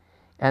top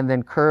and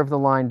then curve the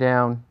line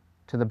down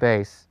to the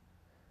base.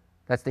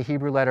 That's the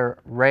Hebrew letter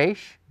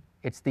Resh.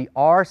 It's the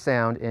R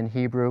sound in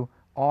Hebrew,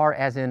 R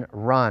as in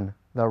run,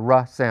 the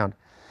R sound.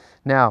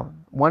 Now,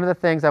 one of the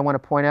things I want to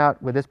point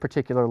out with this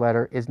particular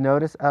letter is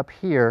notice up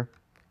here,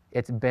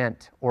 it's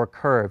bent or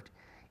curved.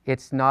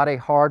 It's not a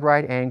hard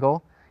right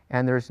angle,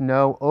 and there's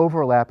no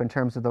overlap in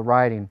terms of the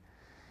writing.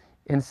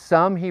 In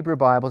some Hebrew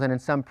Bibles and in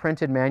some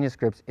printed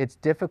manuscripts, it's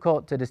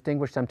difficult to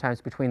distinguish sometimes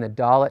between the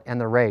Dalet and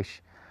the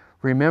Resh.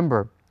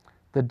 Remember,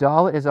 the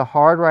Dalet is a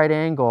hard right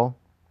angle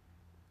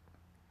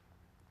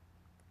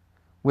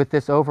with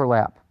this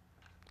overlap,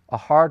 a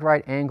hard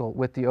right angle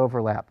with the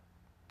overlap.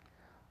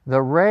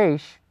 The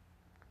Resh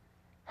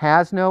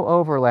has no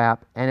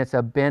overlap, and it's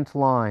a bent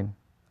line,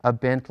 a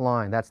bent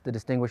line. That's the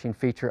distinguishing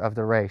feature of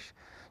the Resh.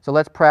 So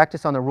let's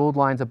practice on the ruled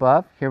lines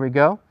above. Here we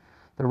go.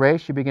 The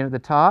Resh, you begin at the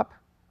top,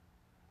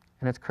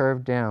 and it's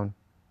curved down.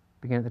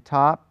 Begin at the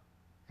top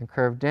and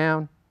curve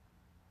down.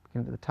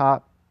 Begin at the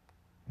top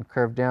and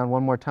curve down.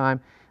 One more time.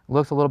 It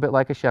looks a little bit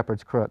like a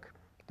shepherd's crook.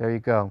 There you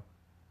go.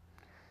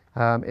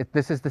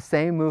 This is the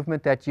same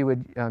movement that you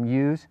would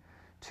use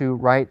to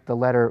write the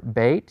letter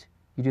Beit.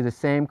 You do the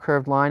same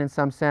curved line in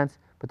some sense,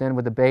 but then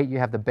with the Beit you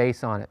have the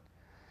base on it.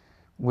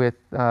 With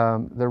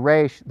the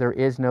Resh, there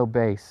is no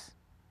base.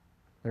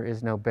 There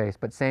is no base,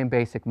 but same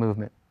basic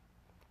movement.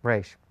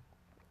 Resh,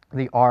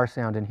 the R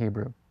sound in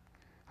Hebrew.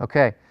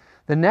 Okay,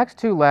 the next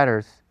 2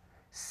 letters,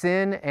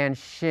 Sin and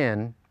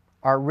Shin,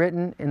 are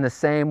written in the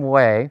same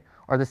way,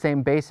 or the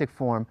same basic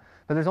form,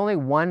 but there's only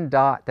one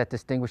dot that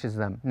distinguishes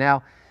them.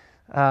 Now,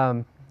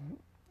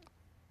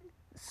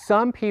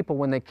 some people,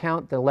 when they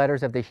count the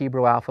letters of the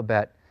Hebrew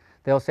alphabet,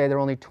 they'll say there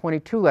are only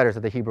 22 letters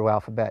of the Hebrew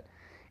alphabet.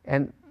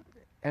 And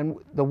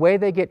the way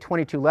they get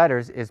 22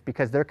 letters is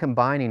because they're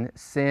combining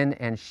Sin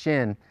and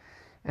Shin.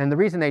 And the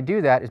reason they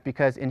do that is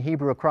because in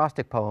Hebrew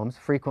acrostic poems,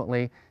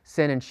 frequently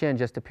Sin and Shin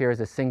just appear as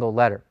a single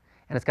letter.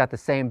 And it's got the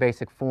same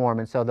basic form,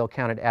 and so they'll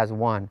count it as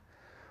one.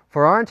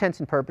 For our intents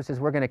and purposes,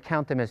 we're going to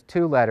count them as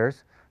 2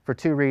 letters for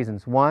 2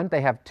 reasons. 1,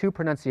 they have 2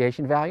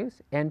 pronunciation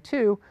values, and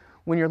 2,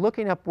 when you're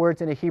looking up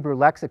words in a Hebrew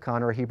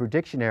lexicon or a Hebrew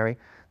dictionary,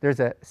 there's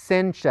a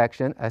sin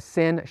section,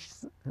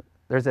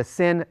 there's a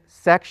sin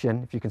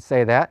section, if you can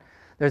say that.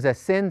 There's a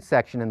sin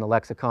section in the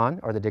lexicon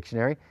or the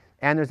dictionary,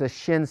 and there's a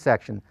shin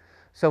section.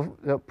 So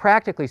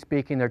practically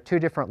speaking, they're 2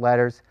 different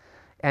letters,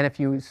 and if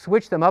you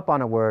switch them up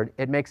on a word,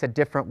 it makes a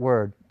different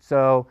word.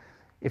 So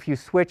if you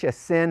switch a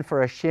sin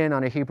for a shin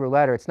on a Hebrew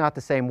letter, it's not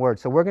the same word.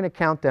 So we're going to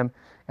count them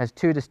as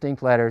 2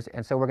 distinct letters,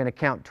 and so we're going to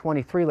count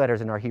 23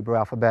 letters in our Hebrew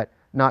alphabet,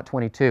 not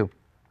 22.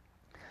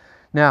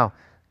 Now,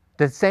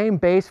 the same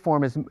base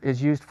form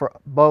is used for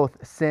both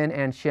sin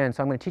and shin,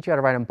 so I'm going to teach you how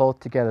to write them both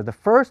together. The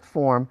first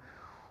form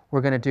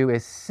we're going to do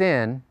is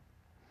sin,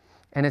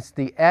 and it's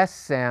the S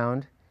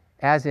sound,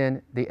 as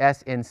in the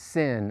S in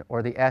sin,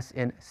 or the S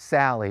in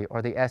Sally,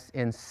 or the S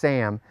in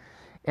Sam.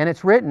 And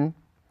it's written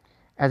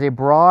as a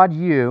broad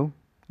U.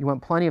 You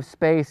want plenty of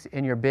space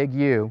in your big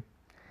U.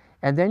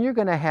 And then you're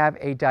going to have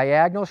a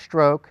diagonal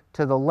stroke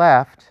to the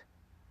left,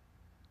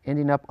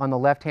 ending up on the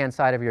left-hand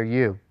side of your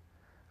U.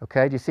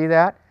 Okay, do you see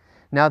that?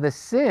 Now the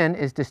sin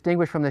is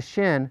distinguished from the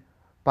shin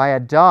by a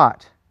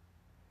dot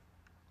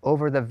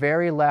over the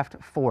very left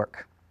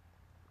fork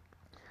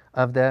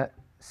of the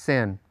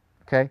sin.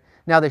 Okay?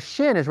 Now the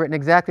shin is written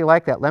exactly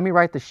like that. Let me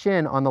write the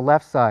shin on the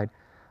left side.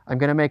 I'm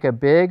going to make a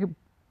big,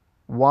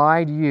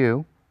 wide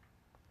U,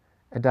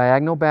 a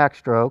diagonal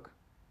backstroke,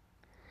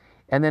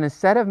 and then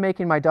instead of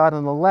making my dot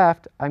on the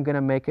left, I'm going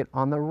to make it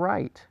on the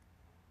right.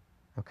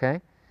 Okay?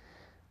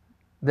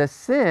 The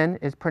sin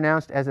is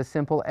pronounced as a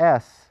simple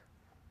S.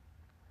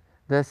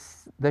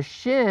 The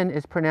shin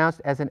is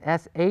pronounced as an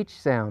SH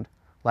sound,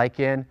 like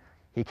in,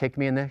 he kicked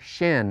me in the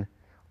shin,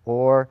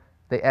 or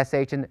the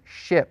SH in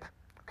ship.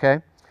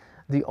 Okay?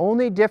 The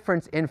only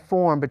difference in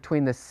form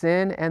between the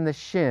sin and the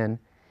shin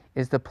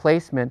is the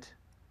placement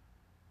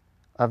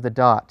of the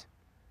dot.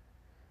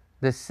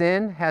 The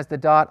sin has the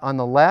dot on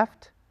the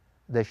left,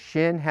 the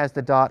shin has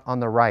the dot on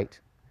the right.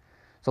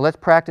 So let's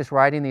practice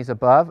writing these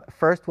above.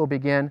 First we'll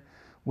begin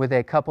with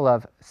a couple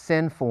of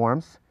sin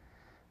forms.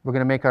 We're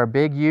going to make our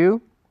big U,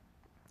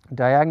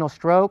 diagonal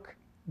stroke,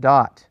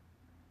 dot.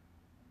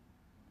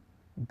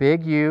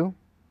 Big U,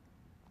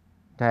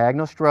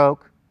 diagonal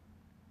stroke,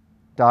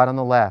 dot on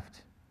the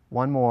left.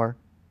 One more.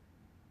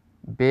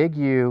 Big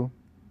U,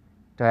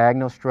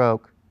 diagonal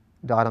stroke,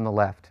 dot on the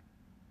left.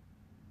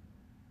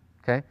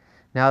 Okay?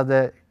 Now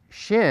the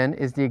shin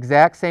is the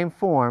exact same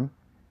form.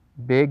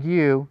 Big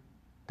U,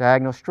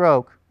 diagonal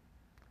stroke,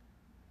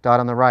 dot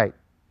on the right.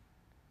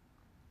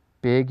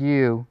 Big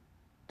U,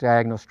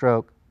 diagonal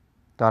stroke,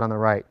 dot on the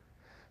right.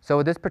 So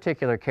with this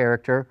particular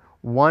character,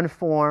 one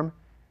form,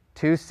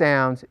 two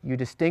sounds, you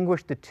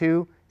distinguish the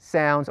two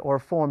sounds or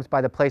forms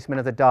by the placement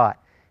of the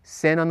dot.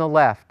 Sin on the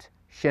left,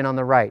 shin on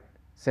the right.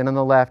 Sin on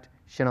the left,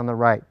 shin on the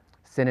right.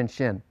 Sin and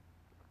shin.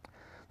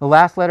 The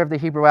last letter of the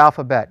Hebrew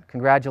alphabet,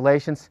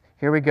 congratulations,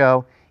 here we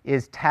go,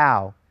 is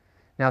tau.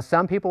 Now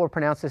some people will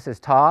pronounce this as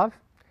tav.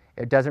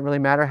 It doesn't really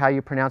matter how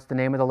you pronounce the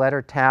name of the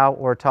letter, tau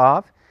or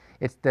tav.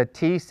 It's the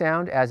T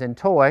sound as in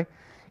toy,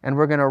 and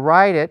we're going to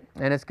write it,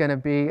 and it's going to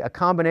be a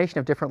combination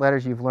of different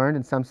letters you've learned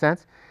in some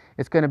sense.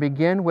 It's going to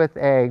begin with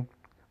a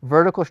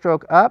vertical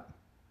stroke up,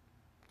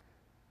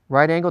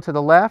 right angle to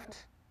the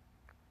left,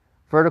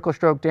 vertical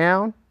stroke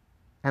down,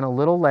 and a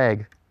little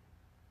leg.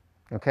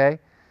 Okay?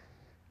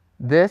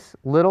 This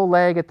little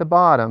leg at the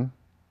bottom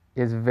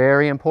is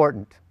very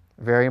important.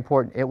 Very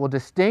important. It will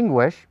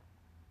distinguish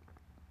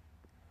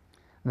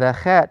the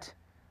chet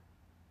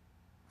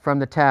from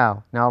the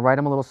tau. Now I'll write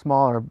them a little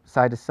smaller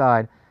side to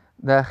side.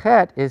 The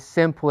chet is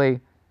simply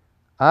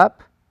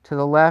up, to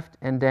the left,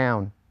 and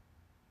down.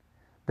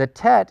 The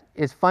tet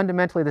is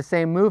fundamentally the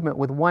same movement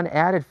with one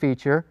added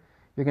feature.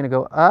 You're going to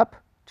go up,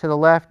 to the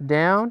left,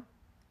 down,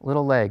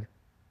 little leg.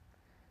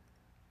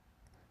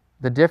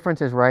 The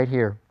difference is right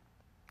here.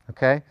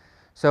 Okay?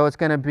 So it's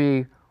going to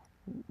be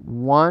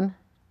 1,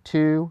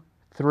 2,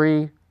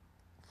 3,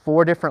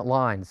 4 different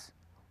lines.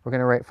 We're going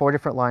to write 4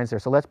 different lines there.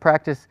 So let's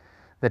practice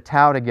the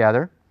tau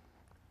together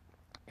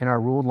in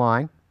our ruled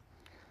line.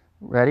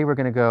 Ready? We're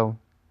going to go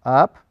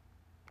up,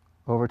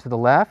 over to the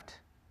left,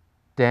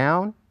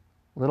 down,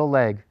 little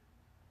leg.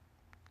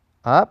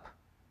 Up,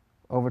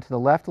 over to the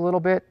left a little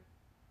bit,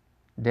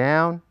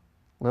 down,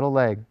 little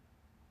leg.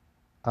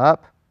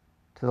 Up,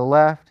 to the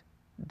left,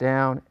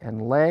 down,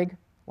 and leg.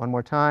 One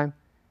more time.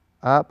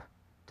 Up,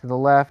 to the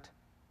left,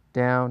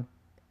 down,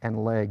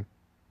 and leg.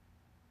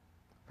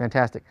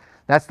 Fantastic.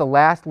 That's the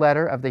last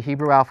letter of the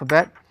Hebrew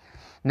alphabet.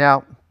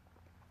 Now,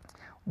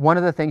 one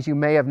of the things you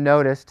may have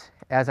noticed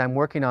as I'm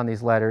working on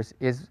these letters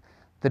is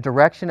the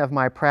direction of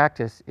my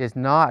practice is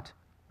not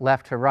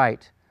left to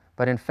right,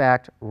 but in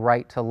fact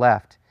right to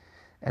left.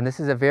 And this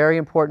is a very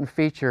important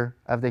feature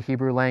of the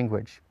Hebrew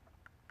language.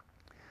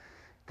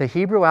 The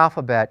Hebrew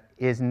alphabet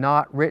is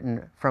not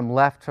written from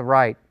left to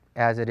right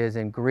as it is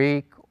in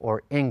Greek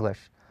or English.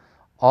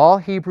 All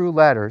Hebrew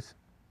letters,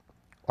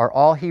 or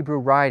all Hebrew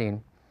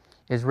writing,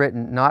 is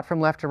written not from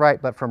left to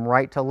right, but from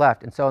right to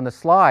left. And so on the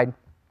slide,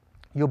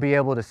 you'll be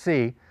able to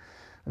see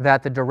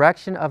that the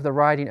direction of the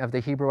writing of the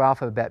Hebrew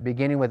alphabet,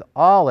 beginning with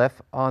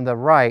Aleph on the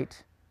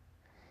right,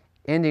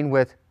 ending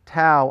with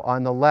Tau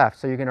on the left.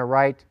 So you're going to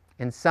write,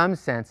 in some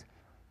sense,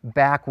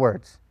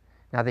 backwards.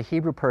 Now, the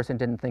Hebrew person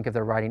didn't think of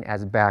their writing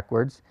as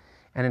backwards.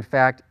 And in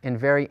fact, in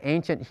very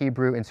ancient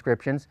Hebrew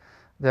inscriptions,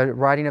 the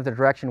writing of the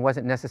direction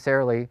wasn't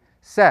necessarily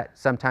set.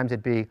 Sometimes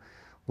it'd be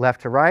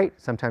left to right,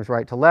 sometimes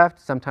right to left,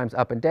 sometimes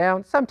up and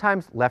down,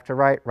 sometimes left to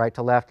right, right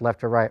to left, left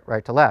to right,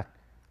 right to left.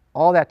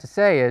 All that to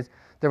say is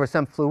there was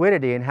some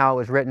fluidity in how it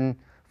was written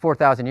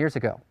 4,000 years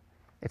ago.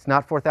 It's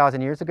not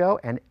 4,000 years ago,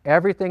 and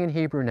everything in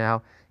Hebrew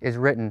now is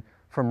written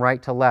from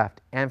right to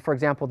left. And for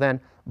example, then,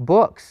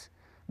 books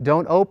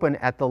don't open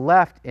at the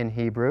left in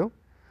Hebrew.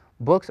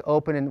 Books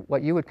open in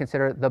what you would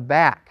consider the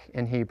back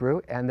in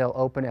Hebrew, and they'll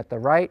open at the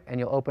right, and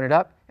you'll open it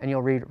up, and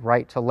you'll read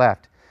right to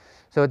left.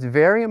 So it's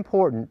very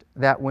important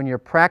that when you're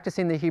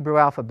practicing the Hebrew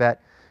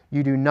alphabet,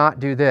 you do not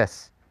do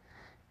this.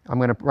 I'm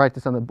going to write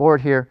this on the board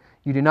here.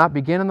 You do not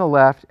begin on the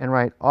left and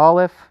write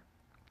Aleph,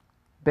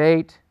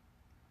 Beit,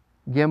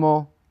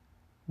 Gimel,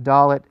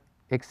 Dalet,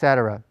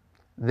 etc.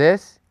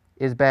 This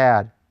is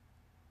bad.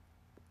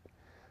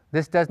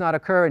 This does not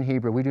occur in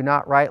Hebrew. We do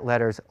not write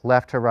letters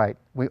left to right.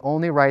 We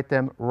only write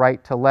them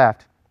right to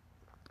left.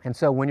 And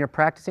so when you're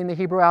practicing the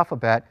Hebrew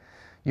alphabet,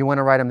 you want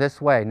to write them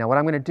this way. Now what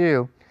I'm going to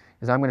do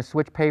is I'm going to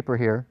switch paper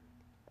here,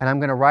 and I'm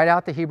going to write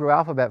out the Hebrew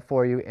alphabet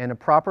for you in a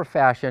proper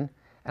fashion,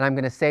 and I'm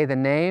going to say the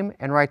name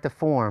and write the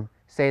form.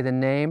 Say the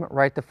name,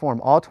 write the form.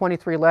 All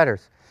 23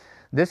 letters.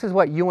 This is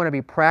what you want to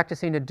be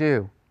practicing to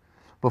do.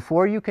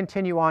 Before you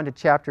continue on to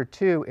chapter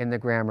 2 in the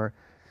grammar,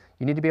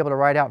 you need to be able to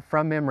write out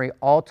from memory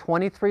all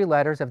 23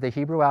 letters of the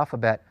Hebrew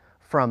alphabet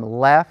from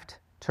left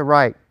to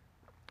right.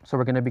 So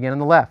we're going to begin on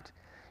the left.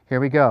 Here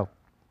we go.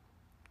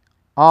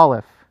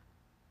 Aleph,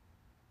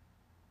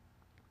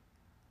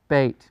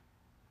 Beit,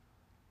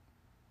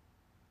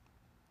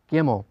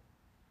 Gimel,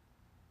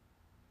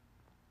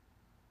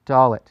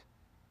 Dalet,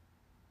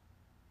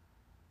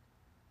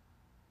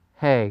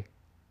 Hey,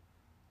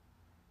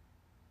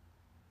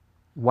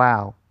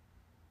 Wow,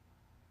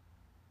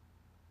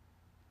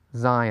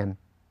 Zion,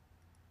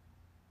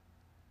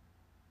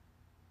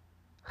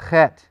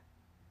 Chet,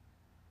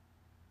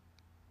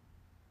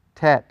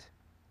 Tet,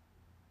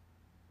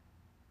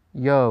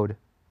 Yod,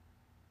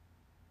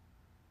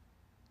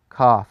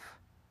 Kaf,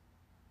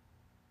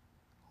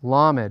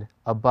 Lamed,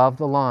 above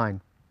the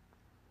line,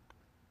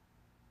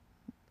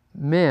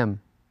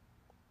 Mim,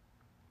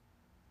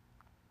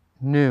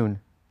 Nun,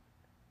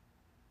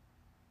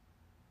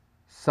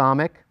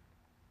 Samik,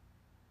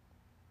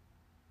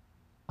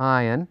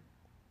 Ayin,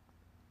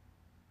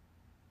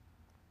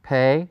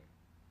 Pei,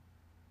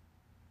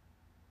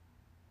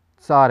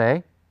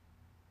 Sade,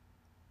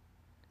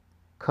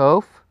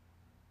 Kof,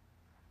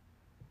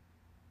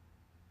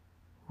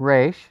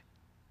 Resh,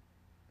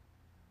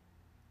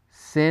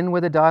 Sin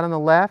with a dot on the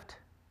left,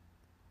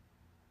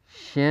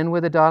 Shin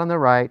with a dot on the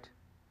right,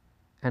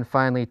 and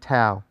finally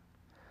Tau.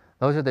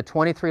 Those are the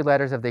 23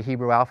 letters of the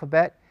Hebrew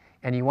alphabet,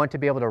 and you want to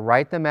be able to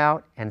write them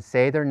out and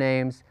say their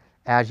names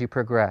as you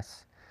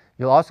progress.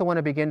 You'll also want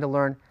to begin to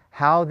learn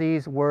how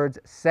these words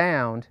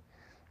sound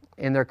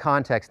in their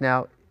context.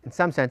 Now, in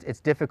some sense, it's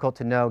difficult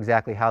to know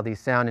exactly how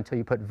these sound until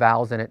you put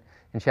vowels in it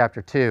in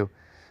chapter 2.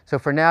 So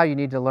for now, you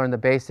need to learn the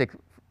basic.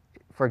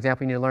 For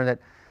example, you need to learn that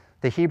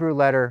the Hebrew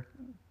letter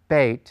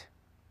Beit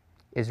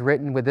is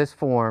written with this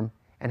form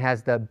and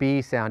has the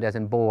B sound as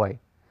in boy.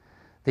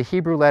 The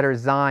Hebrew letter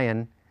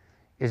Zion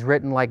is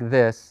written like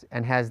this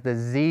and has the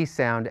Z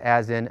sound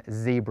as in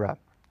zebra.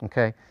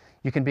 Okay?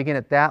 You can begin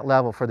at that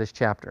level for this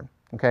chapter.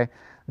 Okay?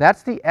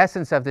 That's the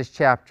essence of this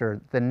chapter,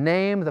 the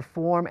name, the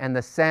form, and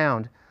the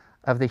sound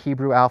of the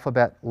Hebrew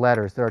alphabet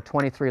letters. There are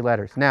 23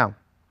 letters. Now,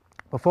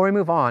 before we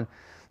move on,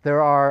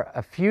 there are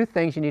a few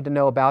things you need to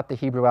know about the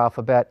Hebrew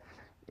alphabet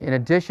in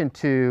addition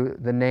to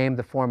the name,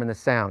 the form, and the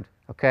sound.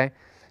 Okay?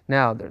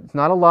 Now, there's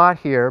not a lot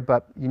here,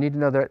 but you need to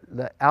know that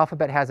the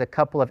alphabet has a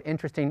couple of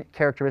interesting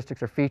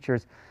characteristics or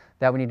features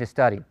that we need to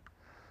study.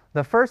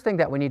 The first thing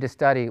that we need to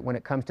study when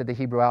it comes to the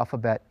Hebrew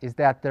alphabet is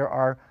that there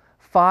are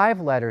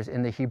 5 letters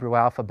in the Hebrew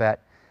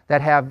alphabet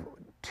that have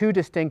 2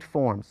 distinct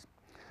forms.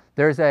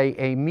 There's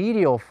a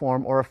medial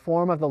form, or a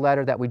form of the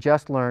letter that we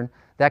just learned,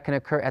 that can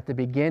occur at the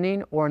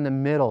beginning or in the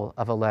middle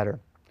of a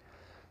letter.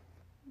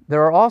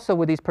 There are also,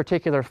 with these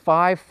particular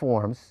 5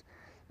 forms,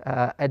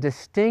 a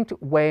distinct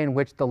way in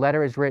which the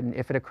letter is written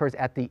if it occurs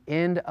at the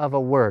end of a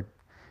word.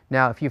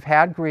 Now, if you've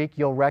had Greek,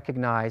 you'll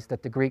recognize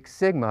that the Greek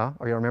sigma,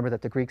 or you'll remember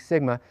that the Greek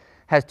sigma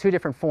has 2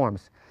 different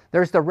forms.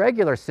 There's the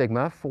regular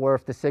sigma, for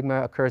if the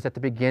sigma occurs at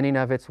the beginning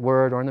of its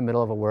word or in the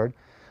middle of a word.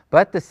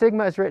 But the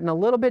sigma is written a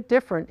little bit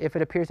different if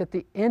it appears at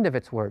the end of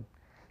its word.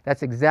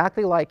 That's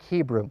exactly like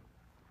Hebrew.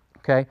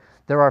 Okay?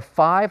 There are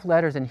 5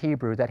 letters in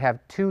Hebrew that have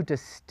 2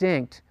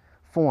 distinct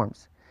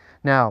forms.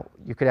 Now,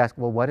 you could ask,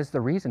 well, what is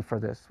the reason for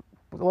this?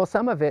 Well,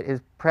 some of it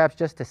is perhaps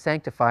just to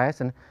sanctify us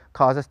and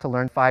cause us to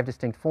learn 5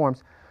 distinct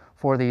forms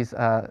for these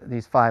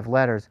 5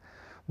 letters.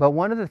 But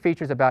one of the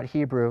features about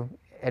Hebrew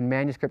and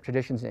manuscript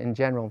traditions in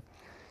general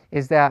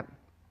is that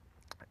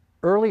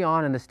early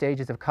on in the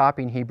stages of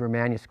copying Hebrew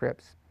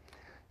manuscripts,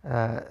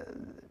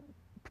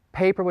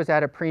 paper was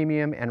at a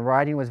premium and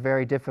writing was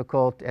very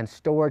difficult and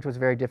storage was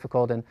very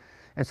difficult, and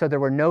so there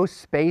were no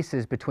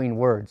spaces between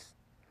words.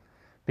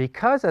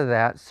 Because of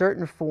that,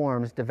 certain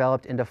forms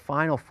developed into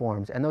final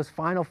forms, and those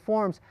final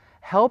forms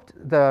helped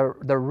the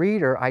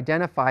reader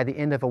identify the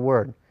end of a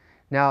word.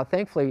 Now,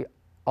 thankfully,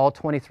 all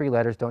 23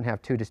 letters don't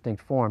have 2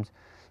 distinct forms,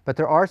 but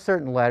there are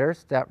certain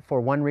letters that, for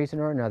one reason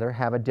or another,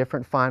 have a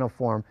different final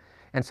form,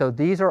 and so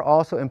these are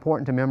also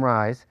important to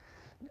memorize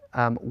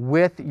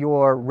with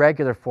your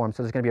regular form.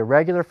 So there's going to be a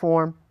regular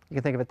form, you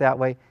can think of it that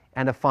way,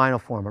 and a final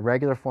form, a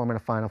regular form and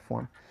a final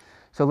form.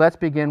 So let's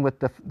begin with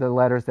the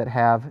letters that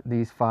have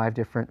these 5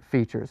 different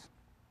features.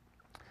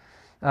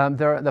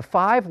 The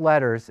 5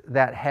 letters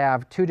that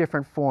have 2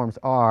 different forms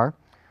are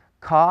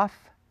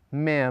Kaf,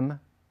 Mem,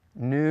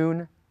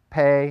 Nun,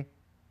 Pei,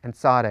 and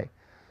Sade.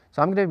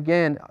 So I'm going to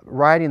begin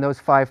writing those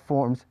 5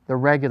 forms the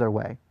regular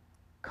way.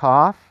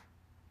 Kaf,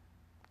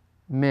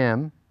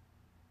 Mem,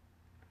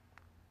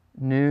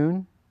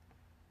 Nun,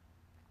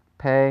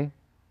 Pei,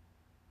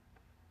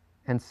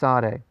 and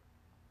Sade.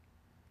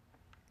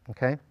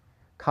 Okay?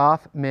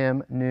 Kaf,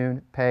 Mem,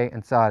 Nun, Pei,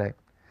 and Sade.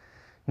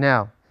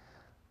 Now,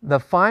 the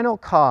final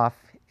Kaf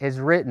is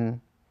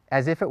written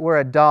as if it were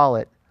a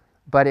dalet,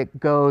 but it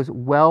goes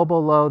well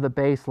below the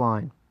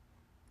baseline.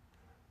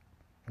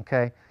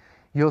 Okay?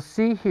 You'll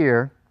see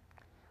here,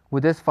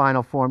 with this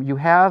final form, you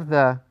have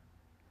the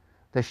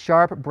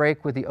sharp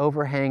break with the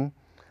overhang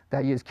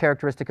that is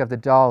characteristic of the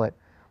dalet.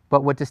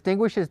 But what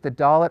distinguishes the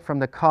dalet from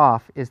the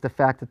Kaf is the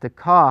fact that the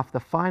Kaf, the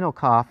final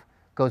Kaf,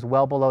 goes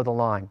well below the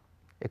line.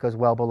 It goes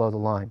well below the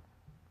line.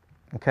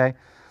 Okay?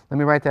 Let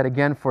me write that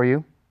again for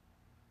you.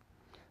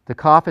 The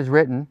Kaf is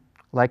written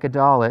like a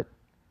dalet,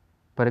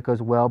 but it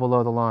goes well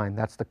below the line.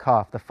 That's the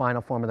Kaf, the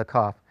final form of the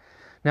Kaf.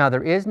 Now,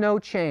 there is no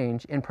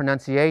change in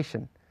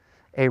pronunciation.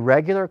 A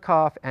regular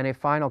Kaf and a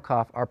final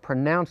Kaf are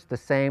pronounced the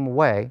same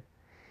way.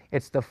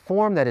 It's the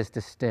form that is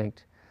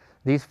distinct.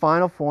 These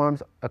final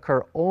forms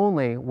occur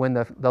only when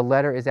the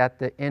letter is at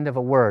the end of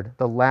a word,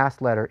 the last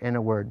letter in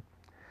a word.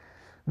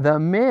 The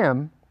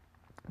Mem,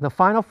 the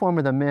final form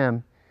of the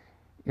Mem,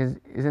 is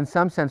in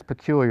some sense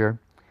peculiar.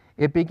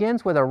 It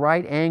begins with a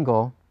right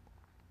angle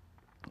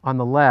on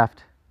the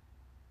left,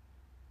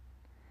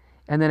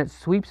 and then it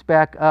sweeps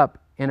back up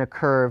in a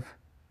curve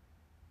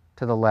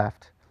to the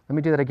left. Let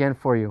me do that again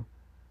for you.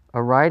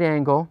 A right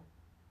angle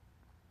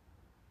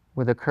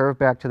with a curve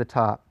back to the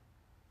top.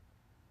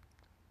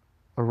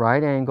 A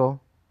right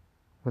angle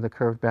with a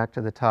curve back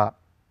to the top.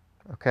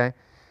 Okay?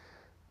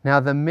 Now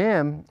the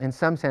Mem, in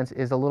some sense,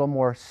 is a little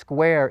more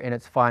square in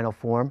its final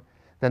form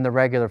than the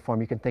regular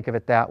form. You can think of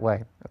it that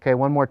way. Okay,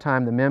 one more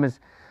time. The mem is,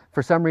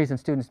 for some reason,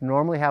 students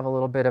normally have a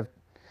little bit of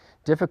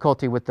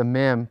difficulty with the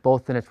mem,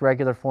 both in its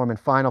regular form and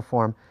final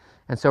form.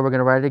 And so we're going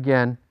to write it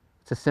again.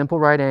 It's a simple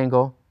right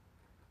angle,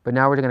 but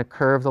now we're going to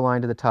curve the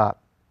line to the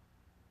top.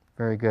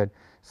 Very good.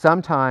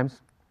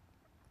 Sometimes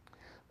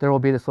there will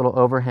be this little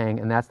overhang,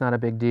 and that's not a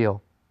big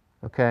deal.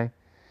 Okay?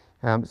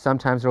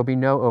 Sometimes there will be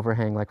no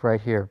overhang, like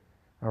right here.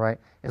 All right?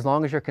 As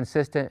long as you're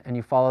consistent and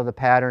you follow the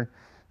pattern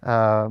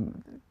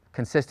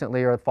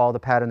consistently, or follow the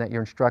pattern that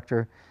your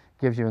instructor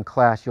gives you in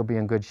class, you'll be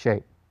in good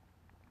shape.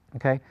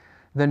 Okay?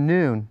 The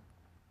noon.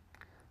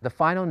 The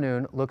final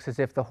noon looks as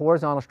if the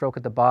horizontal stroke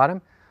at the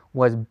bottom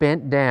was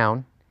bent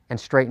down and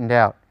straightened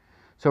out.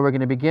 So we're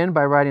going to begin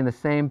by writing the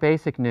same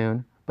basic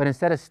noon, but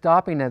instead of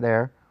stopping it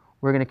there,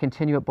 we're going to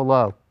continue it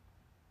below.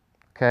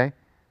 Okay?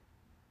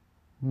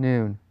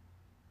 Noon.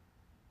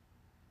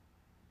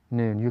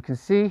 Noon. You can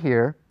see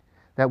here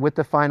that with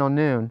the final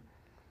noon,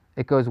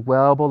 it goes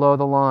well below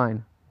the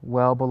line,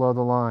 well below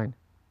the line,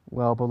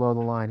 well below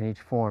the line in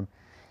each form.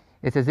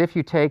 It's as if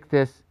you take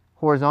this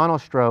horizontal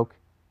stroke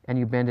and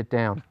you bend it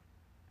down.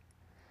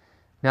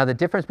 Now the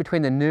difference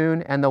between the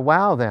noon and the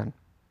wow then,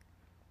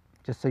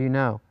 just so you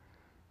know,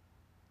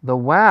 the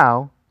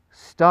wow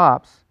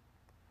stops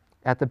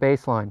at the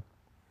baseline.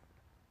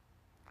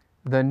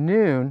 The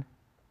noon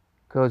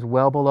goes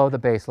well below the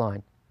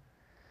baseline.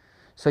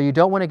 So you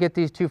don't want to get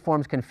these two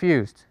forms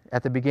confused.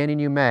 At the beginning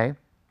you may,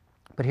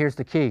 but here's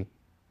the key.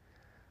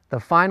 The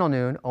final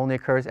noon only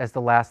occurs as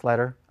the last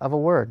letter of a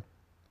word.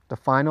 The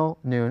final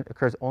noon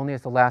occurs only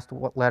as the last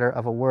letter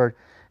of a word,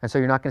 and so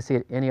you're not going to see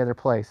it any other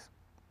place.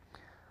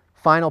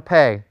 Final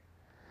pay.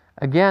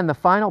 Again, the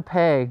final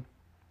pay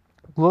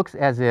looks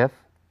as if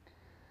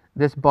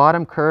this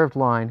bottom curved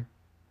line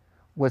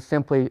was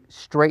simply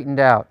straightened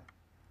out.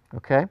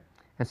 Okay?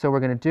 And so we're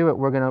going to do it.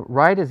 We're going to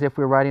write as if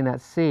we're writing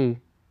that C,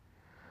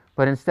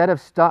 but instead of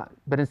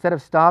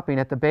stopping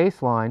at the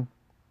baseline,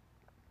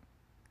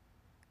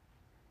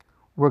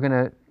 we're going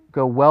to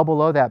go well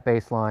below that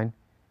baseline,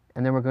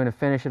 and then we're going to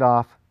finish it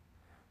off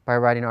by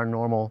writing our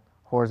normal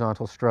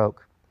horizontal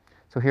stroke.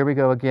 So here we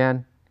go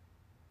again.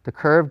 The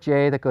curved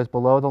J that goes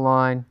below the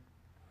line,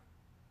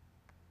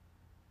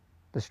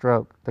 the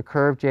stroke. The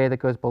curved J that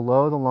goes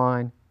below the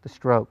line, the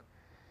stroke.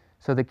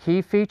 So the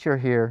key feature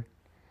here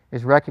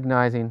is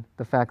recognizing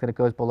the fact that it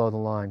goes below the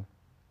line.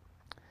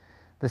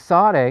 The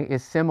sade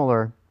is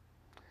similar.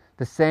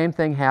 The same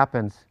thing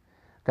happens,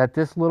 that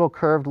this little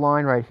curved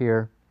line right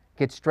here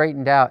gets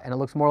straightened out and it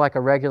looks more like a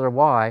regular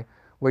Y,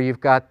 where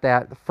you've got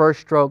that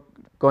first stroke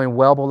going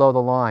well below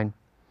the line.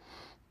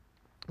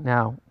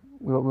 Now,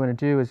 what we're going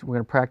to do is we're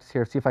going to practice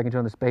here, see if I can do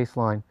on this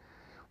baseline.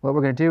 What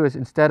we're going to do is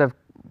instead of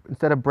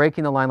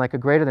breaking the line like a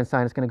greater than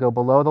sign, it's going to go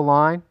below the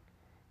line,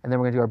 and then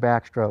we're going to do our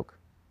backstroke.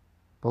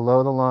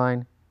 Below the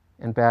line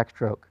and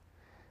backstroke.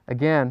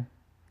 Again,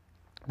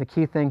 the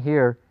key thing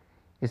here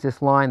is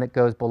this line that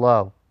goes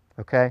below.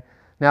 Okay?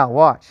 Now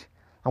watch.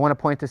 I want to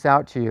point this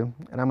out to you,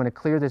 and I'm going to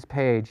clear this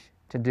page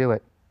to do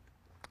it.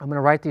 I'm going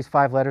to write these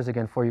 5 letters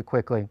again for you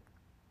quickly.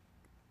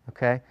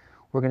 Okay?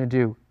 We're going to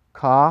do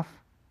cough,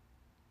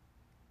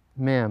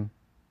 mem,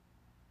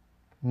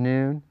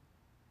 noon,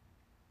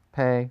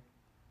 pay,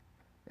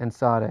 and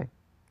sade.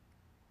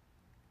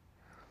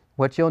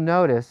 What you'll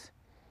notice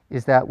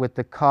is that with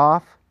the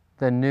cough,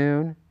 the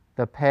noon,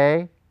 the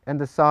pay, and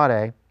the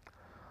sade,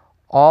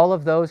 all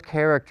of those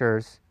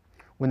characters,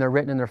 when they're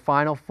written in their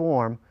final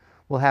form,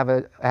 will have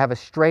a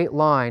straight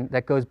line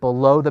that goes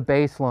below the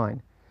baseline.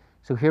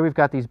 So here we've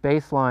got these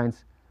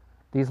baselines,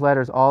 these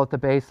letters all at the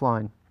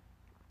baseline,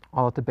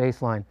 all at the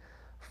baseline.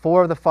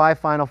 4 of the 5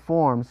 final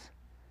forms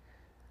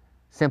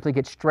simply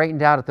get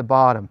straightened out at the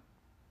bottom.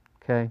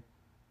 Okay?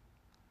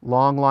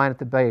 Long line at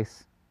the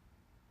base.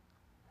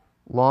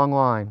 Long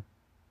line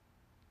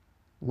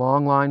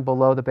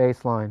below the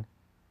baseline.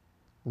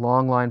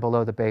 Long line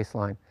below the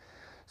baseline.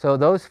 So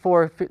those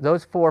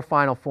four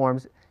final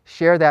forms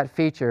share that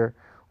feature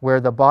where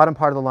the bottom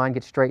part of the line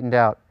gets straightened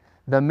out.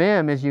 The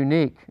mem is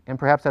unique, and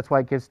perhaps that's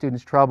why it gives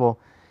students trouble.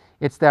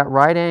 It's that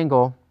right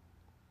angle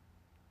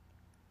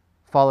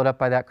followed up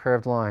by that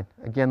curved line.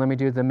 Again, let me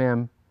do the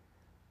mem.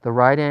 The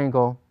right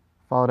angle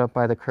followed up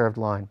by the curved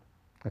line.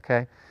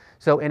 Okay?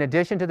 So in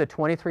addition to the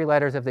 23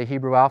 letters of the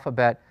Hebrew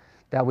alphabet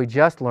that we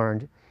just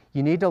learned,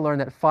 you need to learn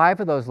that 5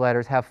 of those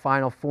letters have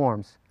final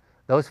forms.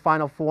 Those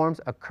final forms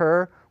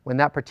occur when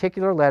that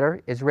particular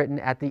letter is written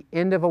at the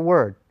end of a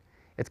word.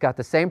 It's got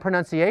the same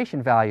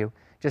pronunciation value,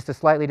 just a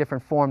slightly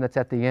different form that's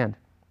at the end.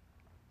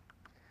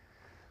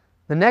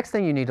 The next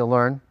thing you need to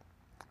learn,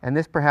 and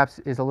this perhaps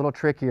is a little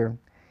trickier,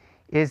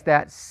 is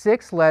that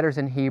 6 letters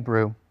in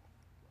Hebrew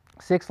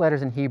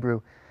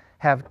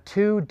have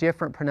 2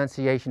 different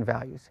pronunciation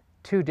values.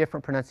 2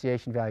 different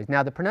pronunciation values.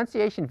 Now the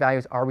pronunciation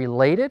values are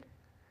related,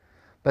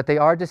 but they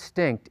are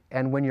distinct,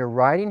 and when you're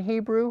writing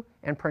Hebrew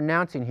and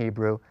pronouncing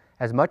Hebrew,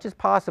 as much as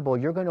possible,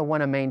 you're going to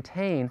want to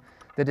maintain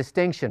the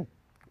distinction.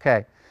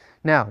 Okay.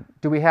 Now,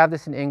 do we have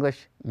this in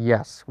English?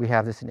 Yes, we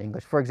have this in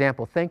English. For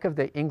example, think of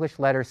the English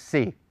letter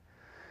C.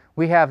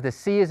 We have the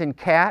C as in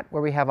cat,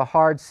 where we have a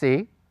hard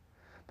C,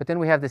 But then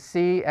we have the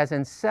C as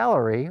in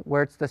celery,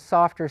 where it's the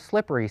softer,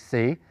 slippery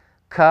C,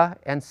 K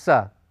and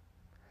S.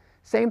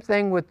 Same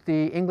thing with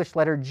the English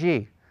letter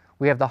G.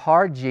 We have the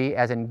hard G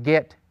as in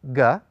get,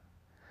 G,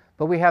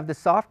 but we have the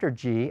softer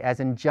G as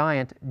in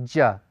giant,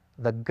 J,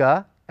 the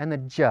G and the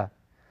J.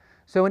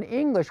 So in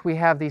English, we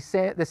have the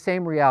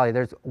same reality.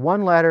 There's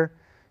one letter,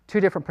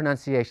 two different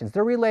pronunciations.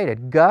 They're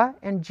related. G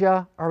and J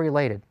are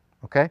related.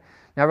 Okay?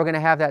 Now we're going to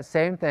have that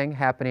same thing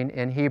happening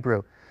in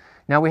Hebrew.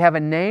 Now we have a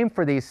name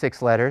for these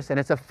 6 letters, and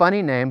it's a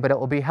funny name, but it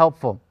will be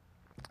helpful.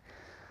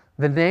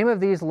 The name of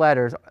these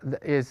letters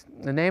is,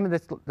 the name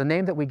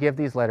that we give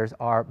these letters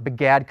are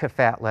Begad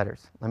Kafat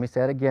letters. Let me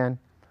say it again,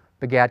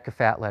 Begad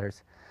Kafat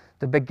letters.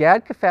 The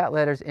Begad Kafat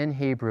letters in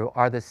Hebrew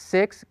are the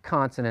 6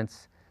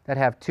 consonants that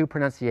have 2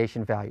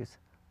 pronunciation values.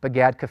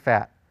 Begad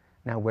Kafat.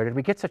 Now where did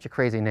we get such a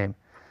crazy name?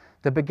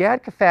 The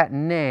Begad Kafat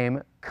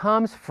name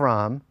comes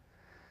from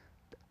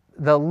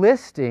the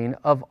listing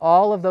of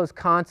all of those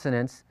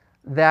consonants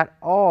that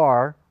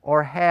are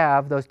or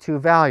have those 2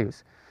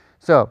 values.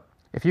 So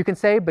if you can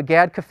say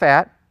Begad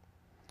Kafat,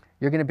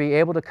 you're going to be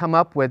able to come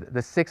up with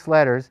the 6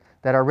 letters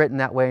that are written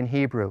that way in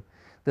Hebrew.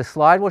 The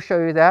slide will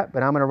show you that,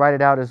 but I'm going to write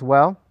it out as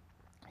well.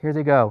 Here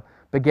they go.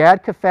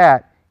 Begad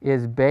Kafat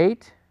is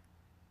Beit,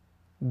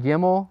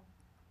 Gimel,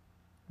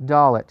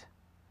 Dalet.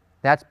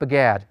 That's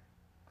Begad.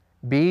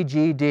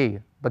 B-G-D,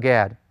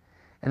 Begad.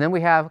 And then we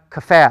have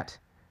Kafat.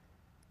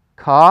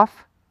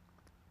 Kaf,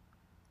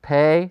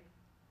 Pei,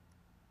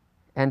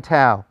 and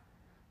Tau.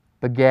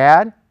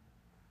 Begad,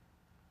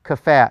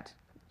 Kafat.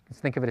 Let's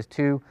think of it as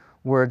 2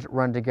 words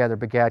run together,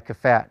 Begad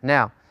Kafat.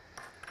 Now,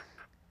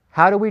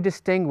 how do we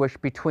distinguish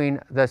between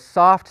the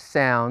soft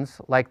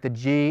sounds like the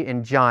G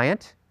in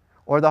giant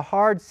or the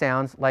hard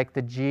sounds like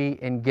the G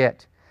in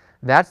get?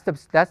 That's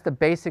the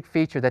basic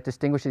feature that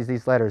distinguishes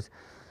these letters.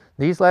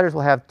 These letters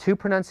will have 2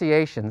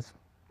 pronunciations.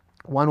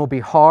 One will be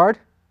hard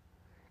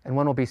and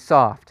one will be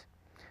soft.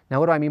 Now,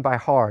 what do I mean by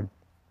hard?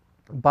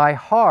 By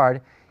hard,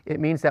 it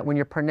means that when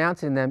you're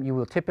pronouncing them, you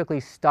will typically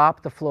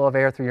stop the flow of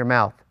air through your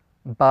mouth.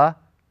 Ba,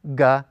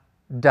 ga,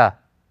 da.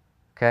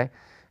 Okay?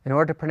 In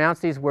order to pronounce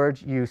these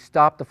words, you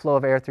stop the flow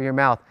of air through your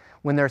mouth.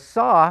 When they're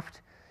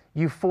soft,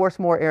 you force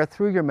more air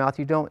through your mouth.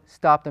 You don't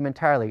stop them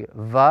entirely.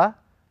 Va,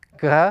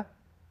 ga,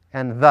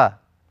 and the.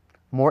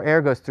 More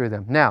air goes through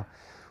them. Now,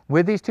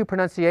 with these 2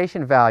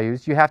 pronunciation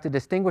values, you have to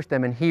distinguish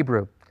them in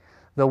Hebrew.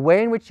 The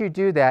way in which you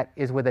do that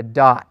is with a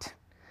dot.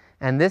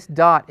 And this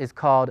dot is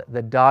called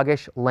the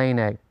Dagesh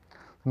Lene.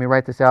 Let me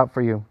write this out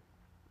for you.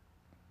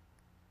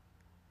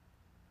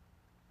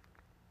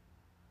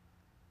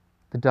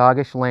 The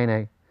Dagesh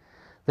Lene.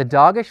 The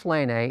Dagesh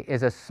Lene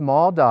is a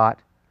small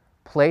dot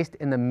placed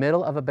in the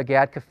middle of a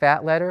Begad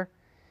Kafat letter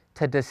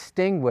to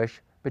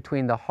distinguish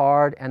between the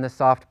hard and the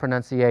soft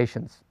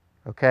pronunciations.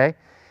 Okay?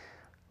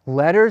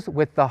 Letters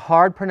with the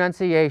hard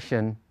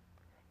pronunciation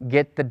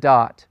get the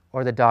dot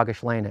or the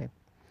Dagesh Lene.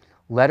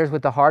 Letters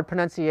with the hard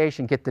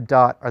pronunciation get the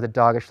dot or the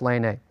Dagesh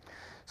Lene.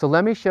 So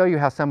let me show you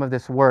how some of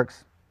this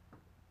works.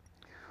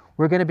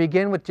 We're going to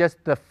begin with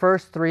just the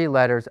first 3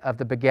 letters of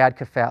the Begad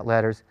Kafat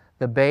letters,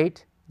 the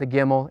Beit, the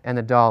Gimel, and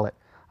the Dalet.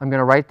 I'm going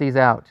to write these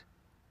out.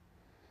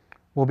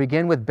 We'll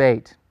begin with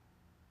Beit.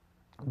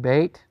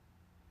 Beit,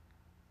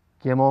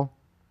 Gimel,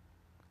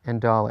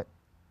 and Dalet.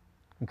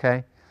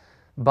 Okay?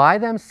 By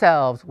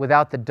themselves,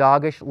 without the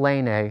Dagesh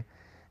Lene,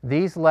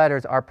 these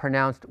letters are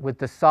pronounced with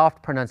the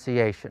soft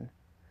pronunciation.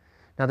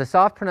 Now, the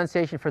soft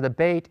pronunciation for the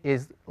Beit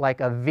is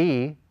like a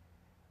V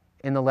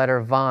in the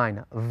letter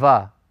Vine,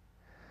 Va.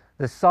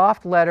 The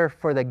soft letter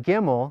for the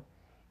Gimel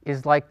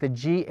is like the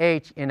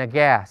GH in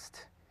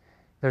Agast.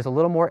 There's a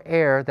little more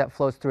air that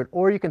flows through it.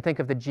 Or you can think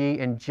of the G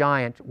in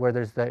giant, where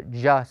there's the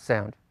J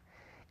sound.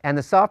 And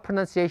the soft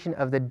pronunciation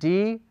of the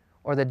D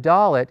or the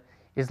Dalet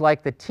is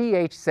like the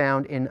TH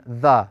sound in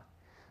the.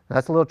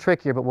 That's a little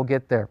trickier, but we'll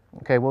get there.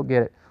 Okay, we'll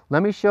get it.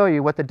 Let me show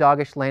you what the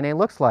Dagesh Lene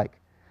looks like.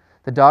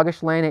 The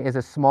Dagesh Lene is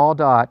a small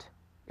dot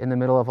in the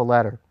middle of a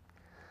letter.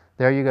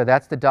 There you go.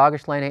 That's the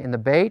Dagesh Lene in the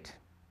Beit,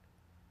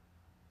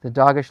 the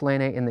Dagesh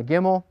Lene in the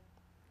Gimel,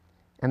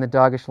 and the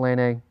Dagesh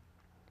Lene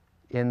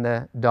in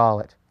the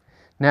Dalet.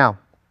 Now,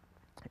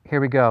 here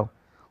we go.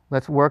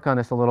 Let's work on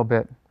this a little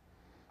bit.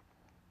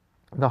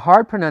 The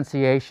hard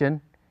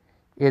pronunciation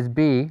is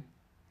B,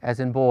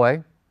 as in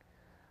boy.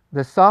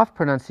 The soft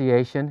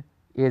pronunciation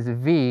is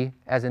V,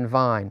 as in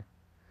vine.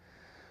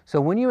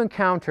 So when you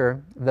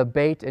encounter the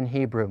Beit in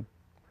Hebrew,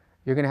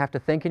 you're going to have to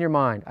think in your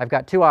mind. I've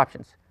got 2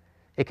 options.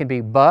 It can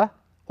be ba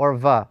or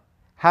va.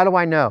 How do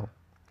I know?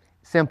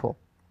 Simple.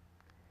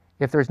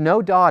 If there's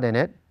no dot in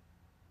it,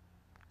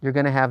 you're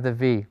going to have the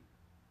V.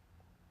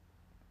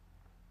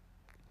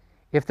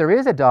 If there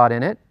is a dot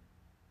in it,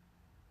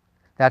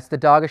 that's the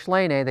Dagesh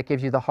Lene that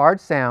gives you the hard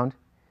sound,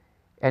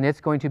 and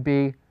it's going to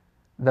be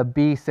the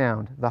B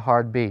sound, the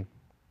hard B.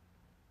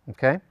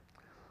 Okay?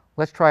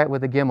 Let's try it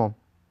with the Gimel.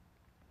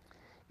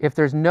 If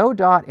there's no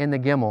dot in the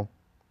Gimel,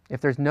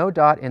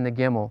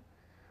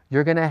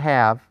 you're going to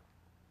have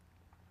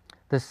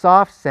the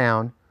soft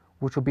sound,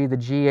 which will be the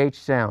GH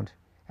sound,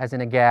 as in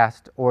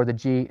Agast or the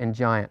G in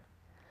giant.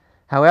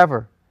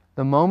 However,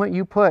 The moment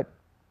you put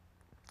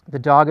the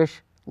doggish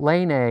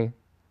lane A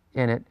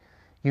in it,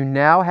 you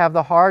now have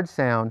the hard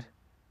sound,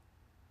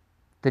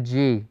 the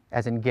G,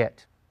 as in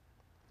get.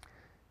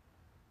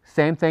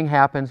 Same thing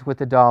happens with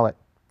the Dalit.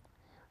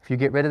 If you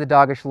get rid of the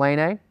doggish lane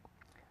A,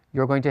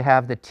 you're going to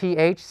have the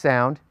TH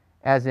sound,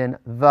 as in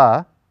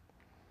the.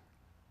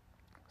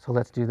 So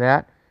let's do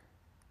that,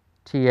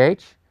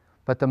 TH.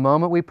 But the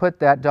moment we put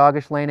that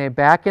doggish lane A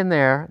back in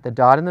there, the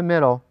dot in the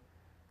middle,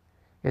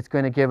 it's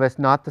going to give us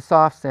not the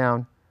soft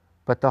sound,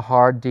 but the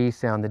hard D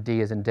sound. The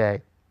D is in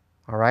day.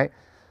 All right?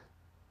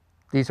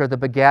 These are the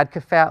Begad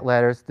Kafat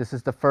letters. This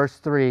is the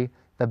first three,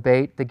 the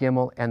Beit, the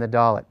Gimel, and the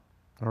Dalit.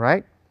 All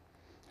right?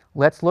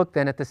 Let's look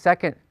then at the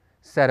second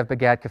set of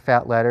Begad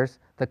Kafat letters,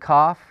 the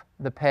Kaf,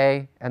 the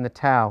Pei, and the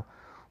Tau.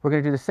 We're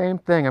going to do the same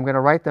thing. I'm going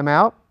to write them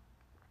out.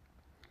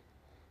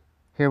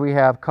 Here we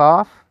have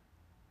Kaf,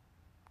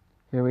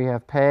 here we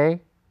have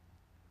Pei,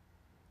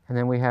 and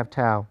then we have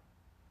Tau.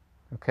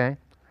 Okay?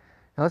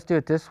 Now let's do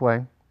it this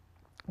way.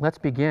 Let's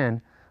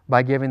begin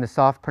by giving the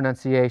soft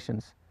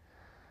pronunciations.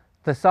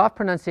 The soft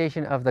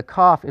pronunciation of the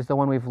Kaf is the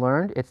one we've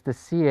learned. It's the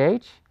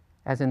CH,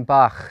 as in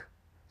Bach.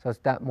 So it's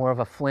got more of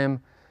a phlegm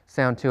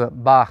sound to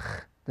it.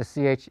 Bach. The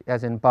CH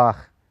as in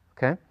Bach.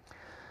 Okay?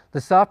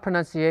 The soft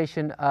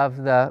pronunciation of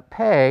the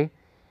Pei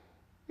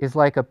is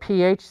like a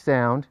PH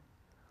sound,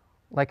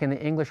 like in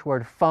the English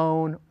word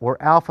phone or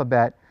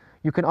alphabet.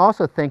 You can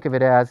also think of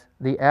it as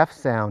the F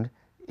sound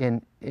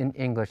in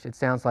English. It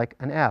sounds like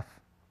an F.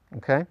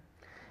 Okay?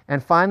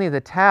 And finally,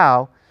 the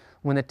Tau.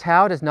 When the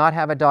Tau does not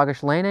have a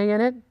doggish lane A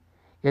in it,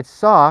 it's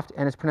soft,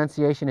 and its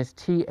pronunciation is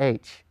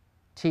TH.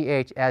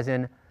 TH as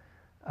in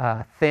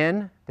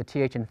thin, the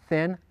TH in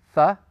thin,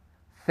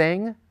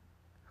 thing,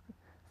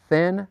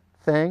 thin,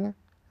 thing,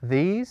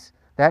 these.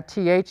 That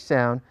TH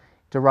sound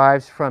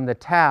derives from the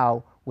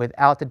Tau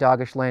without the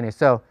doggish lane A.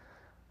 So,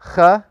 ch,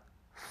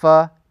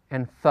 f,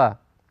 and th.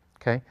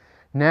 Okay?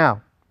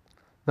 Now,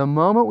 the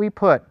moment we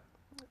put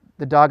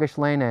the doggish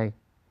lane A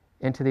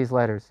into these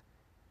letters,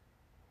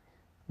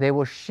 they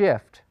will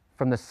shift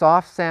from the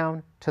soft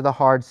sound to the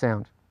hard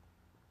sound.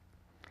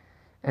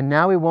 And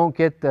now we won't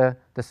get the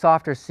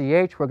softer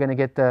CH, we're going to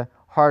get the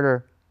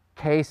harder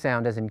K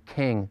sound as in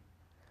king,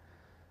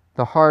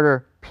 the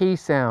harder P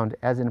sound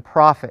as in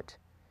prophet,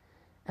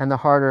 and the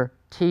harder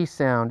T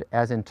sound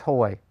as in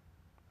toy.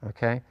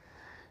 Okay?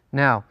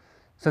 Now,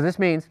 so this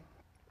means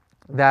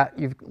that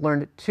you've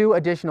learned two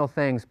additional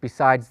things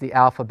besides the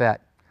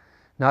alphabet.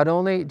 Not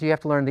only do you have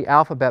to learn the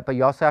alphabet, but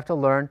you also have to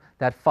learn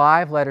that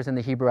 5 letters in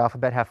the Hebrew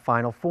alphabet have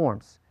final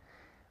forms.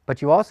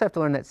 But you also have to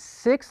learn that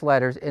 6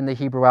 letters in the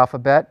Hebrew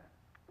alphabet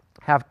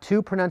have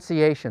two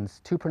pronunciations.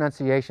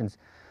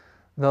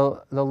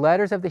 The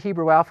letters of the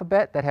Hebrew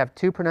alphabet that have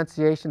 2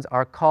 pronunciations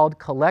are called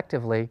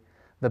collectively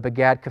the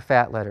Begad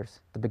Kafat letters.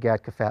 The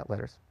Begad Kafat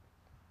letters.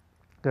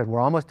 Good. We're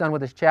almost done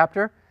with this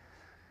chapter.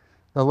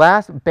 The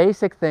last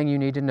basic thing you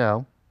need to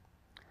know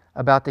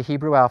about the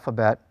Hebrew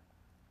alphabet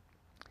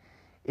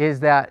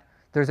is that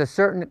there's a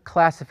certain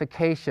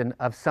classification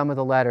of some of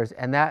the letters,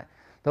 and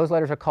those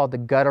letters are called the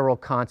guttural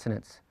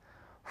consonants.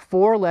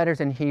 4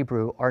 letters in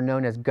Hebrew are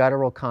known as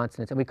guttural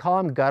consonants, and we call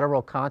them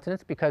guttural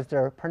consonants because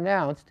they're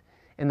pronounced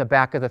in the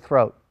back of the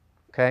throat.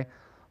 Okay?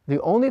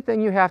 The only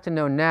thing you have to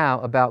know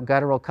now about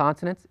guttural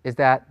consonants is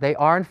that they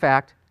are, in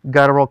fact,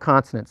 guttural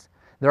consonants.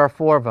 There are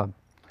 4 of them.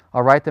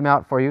 I'll write them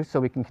out for you so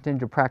we can continue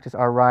to practice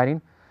our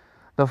writing.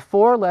 The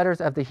 4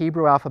 letters of the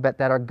Hebrew alphabet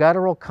that are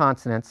guttural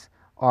consonants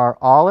are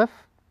Aleph,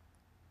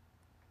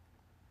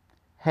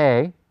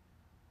 Hey,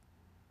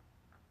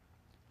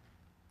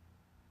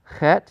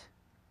 Chet,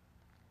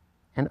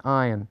 and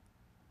Ayin.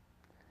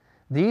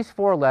 These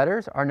 4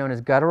 letters are known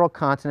as guttural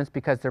consonants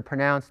because they're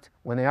pronounced,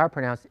 when they are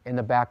pronounced, in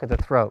the back of the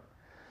throat.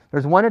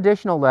 There's one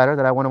additional letter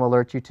that I want to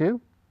alert you to,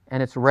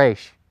 and it's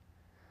Resh.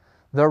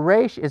 The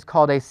Resh is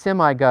called a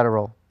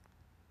semi-guttural.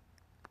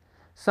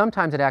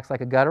 Sometimes it acts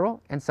like a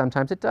guttural, and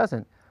sometimes it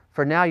doesn't.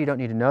 For now, you don't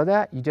need to know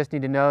that. You just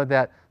need to know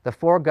that the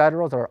 4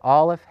 gutturals are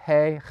Aleph,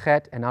 Hey,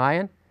 Chet, and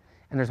Ayin,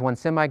 and there's one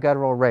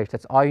semi-guttural Resh.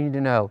 That's all you need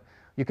to know.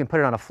 You can put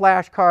it on a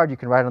flashcard, you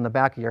can write it on the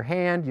back of your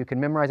hand, you can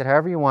memorize it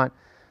however you want,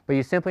 but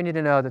you simply need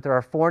to know that there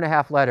are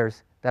 4.5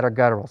 letters that are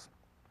gutturals.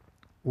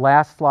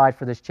 Last slide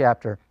for this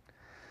chapter.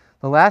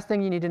 The last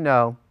thing you need to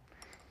know,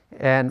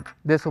 and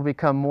this will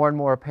become more and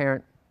more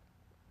apparent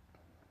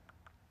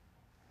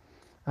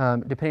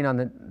depending on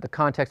the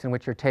context in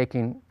which you're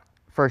taking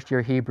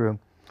first-year Hebrew,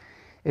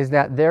 is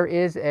that there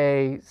is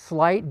a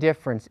slight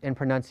difference in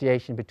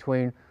pronunciation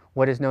between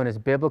what is known as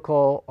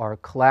biblical or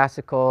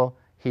classical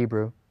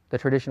Hebrew, the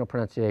traditional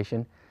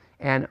pronunciation,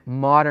 and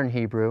modern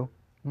Hebrew,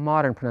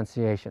 modern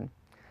pronunciation.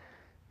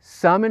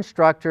 Some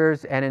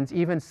instructors and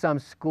even some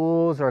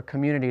schools or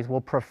communities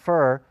will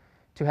prefer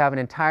to have an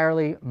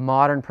entirely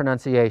modern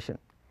pronunciation,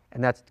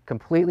 and that's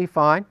completely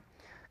fine.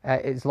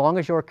 As long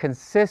as you're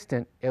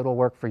consistent, it will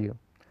work for you.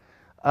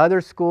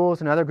 Other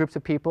schools and other groups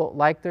of people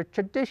like their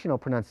traditional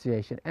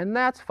pronunciation, and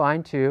that's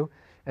fine too,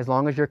 as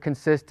long as you're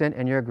consistent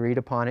and you're agreed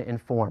upon it in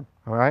form.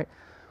 All right?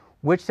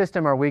 Which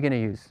system are we going to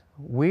use?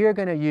 We are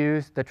going to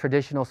use the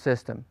traditional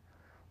system.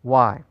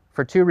 Why?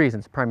 for two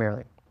reasons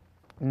primarily.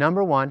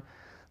 Number one,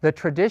 the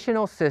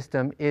traditional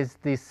system is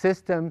the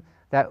system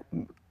that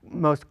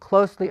most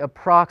closely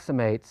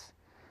approximates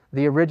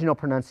the original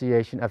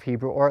pronunciation of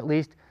Hebrew, or at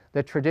least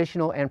the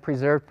traditional and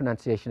preserved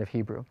pronunciation of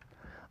Hebrew.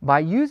 By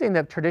using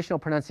the traditional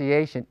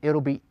pronunciation,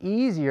 it'll be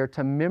easier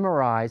to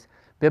memorize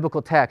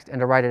biblical text and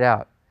to write it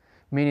out.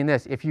 Meaning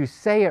this, if you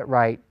say it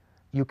right,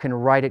 you can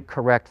write it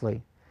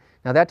correctly.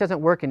 Now that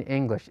doesn't work in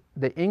English.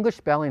 The English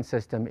spelling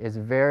system is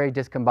very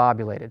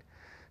discombobulated.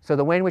 So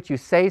the way in which you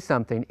say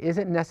something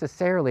isn't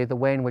necessarily the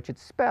way in which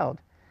it's spelled.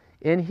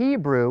 In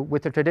Hebrew,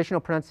 with the traditional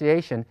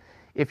pronunciation,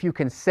 if you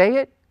can say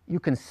it, you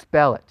can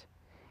spell it.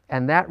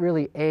 And that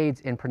really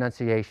aids in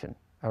pronunciation.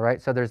 All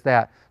right, so there's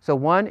that. So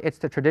one, it's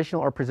the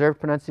traditional or preserved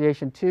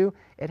pronunciation. Two,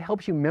 it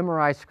helps you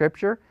memorize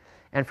Scripture.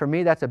 And for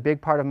me, that's a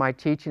big part of my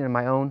teaching in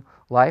my own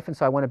life. And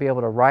so I want to be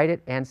able to write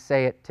it and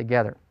say it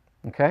together.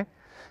 Okay?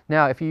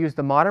 Now, if you use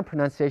the modern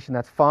pronunciation,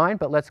 that's fine,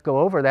 but let's go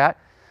over that.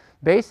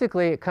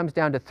 Basically, it comes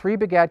down to 3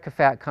 begad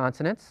kafat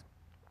consonants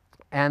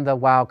and the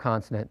wow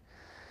consonant.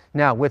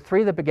 Now, with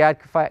 3 of the begad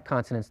kafat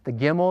consonants, the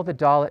gimel, the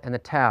dalet, and the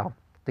tau,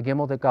 the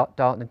gimel, the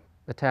dalet, and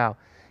the tau.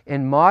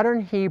 In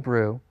modern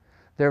Hebrew,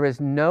 there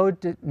is no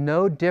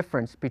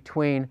difference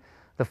between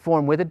the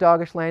form with a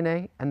dagesh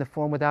lene and the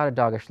form without a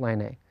dagesh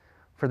lene.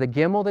 For the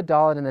gimel, the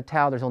dalet, and the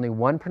tau, there's only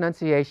one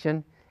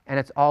pronunciation, and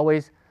it's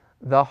always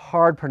the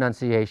hard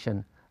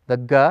pronunciation, the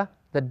g,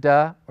 the d,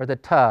 or the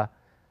t,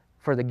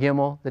 for the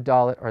gimel, the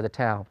dalet, or the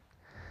tau.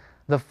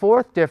 The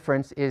fourth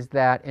difference is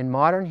that in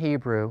modern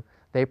Hebrew,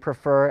 they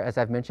prefer, as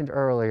I've mentioned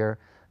earlier,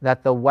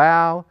 that the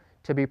wow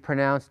to be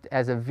pronounced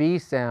as a V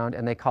sound,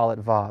 and they call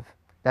it vav.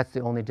 That's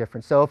the only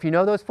difference. So if you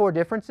know those 4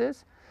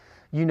 differences,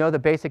 you know the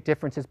basic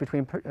differences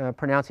between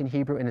pronouncing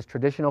Hebrew in its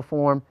traditional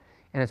form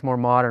and its more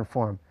modern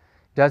form.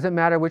 Doesn't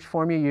matter which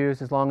form you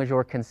use as long as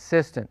you're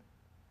consistent.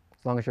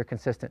 As long as you're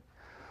consistent.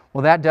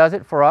 Well, that does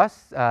it for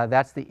us.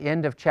 That's the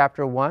end of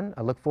chapter 1.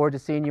 I look forward to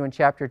seeing you in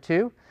chapter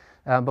 2.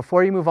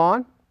 Before you move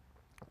on,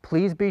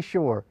 please be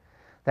sure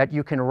that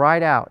you can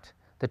write out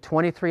the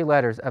 23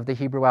 letters of the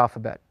Hebrew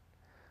alphabet.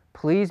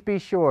 Please be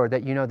sure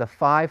that you know the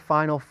 5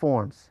 final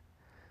forms.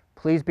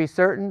 Please be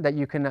certain that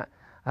you can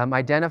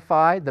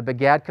identify the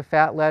begad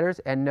kafat letters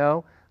and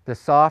know the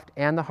soft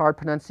and the hard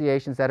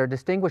pronunciations that are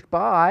distinguished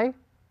by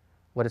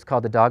what is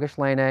called the dagesh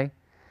lene.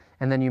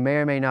 And then you may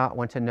or may not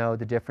want to know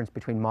the difference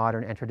between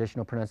modern and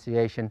traditional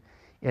pronunciation.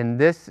 In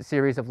this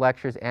series of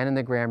lectures and in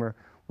the grammar,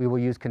 we will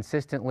use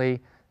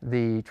consistently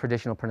the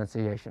traditional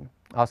pronunciation.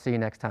 I'll see you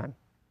next time.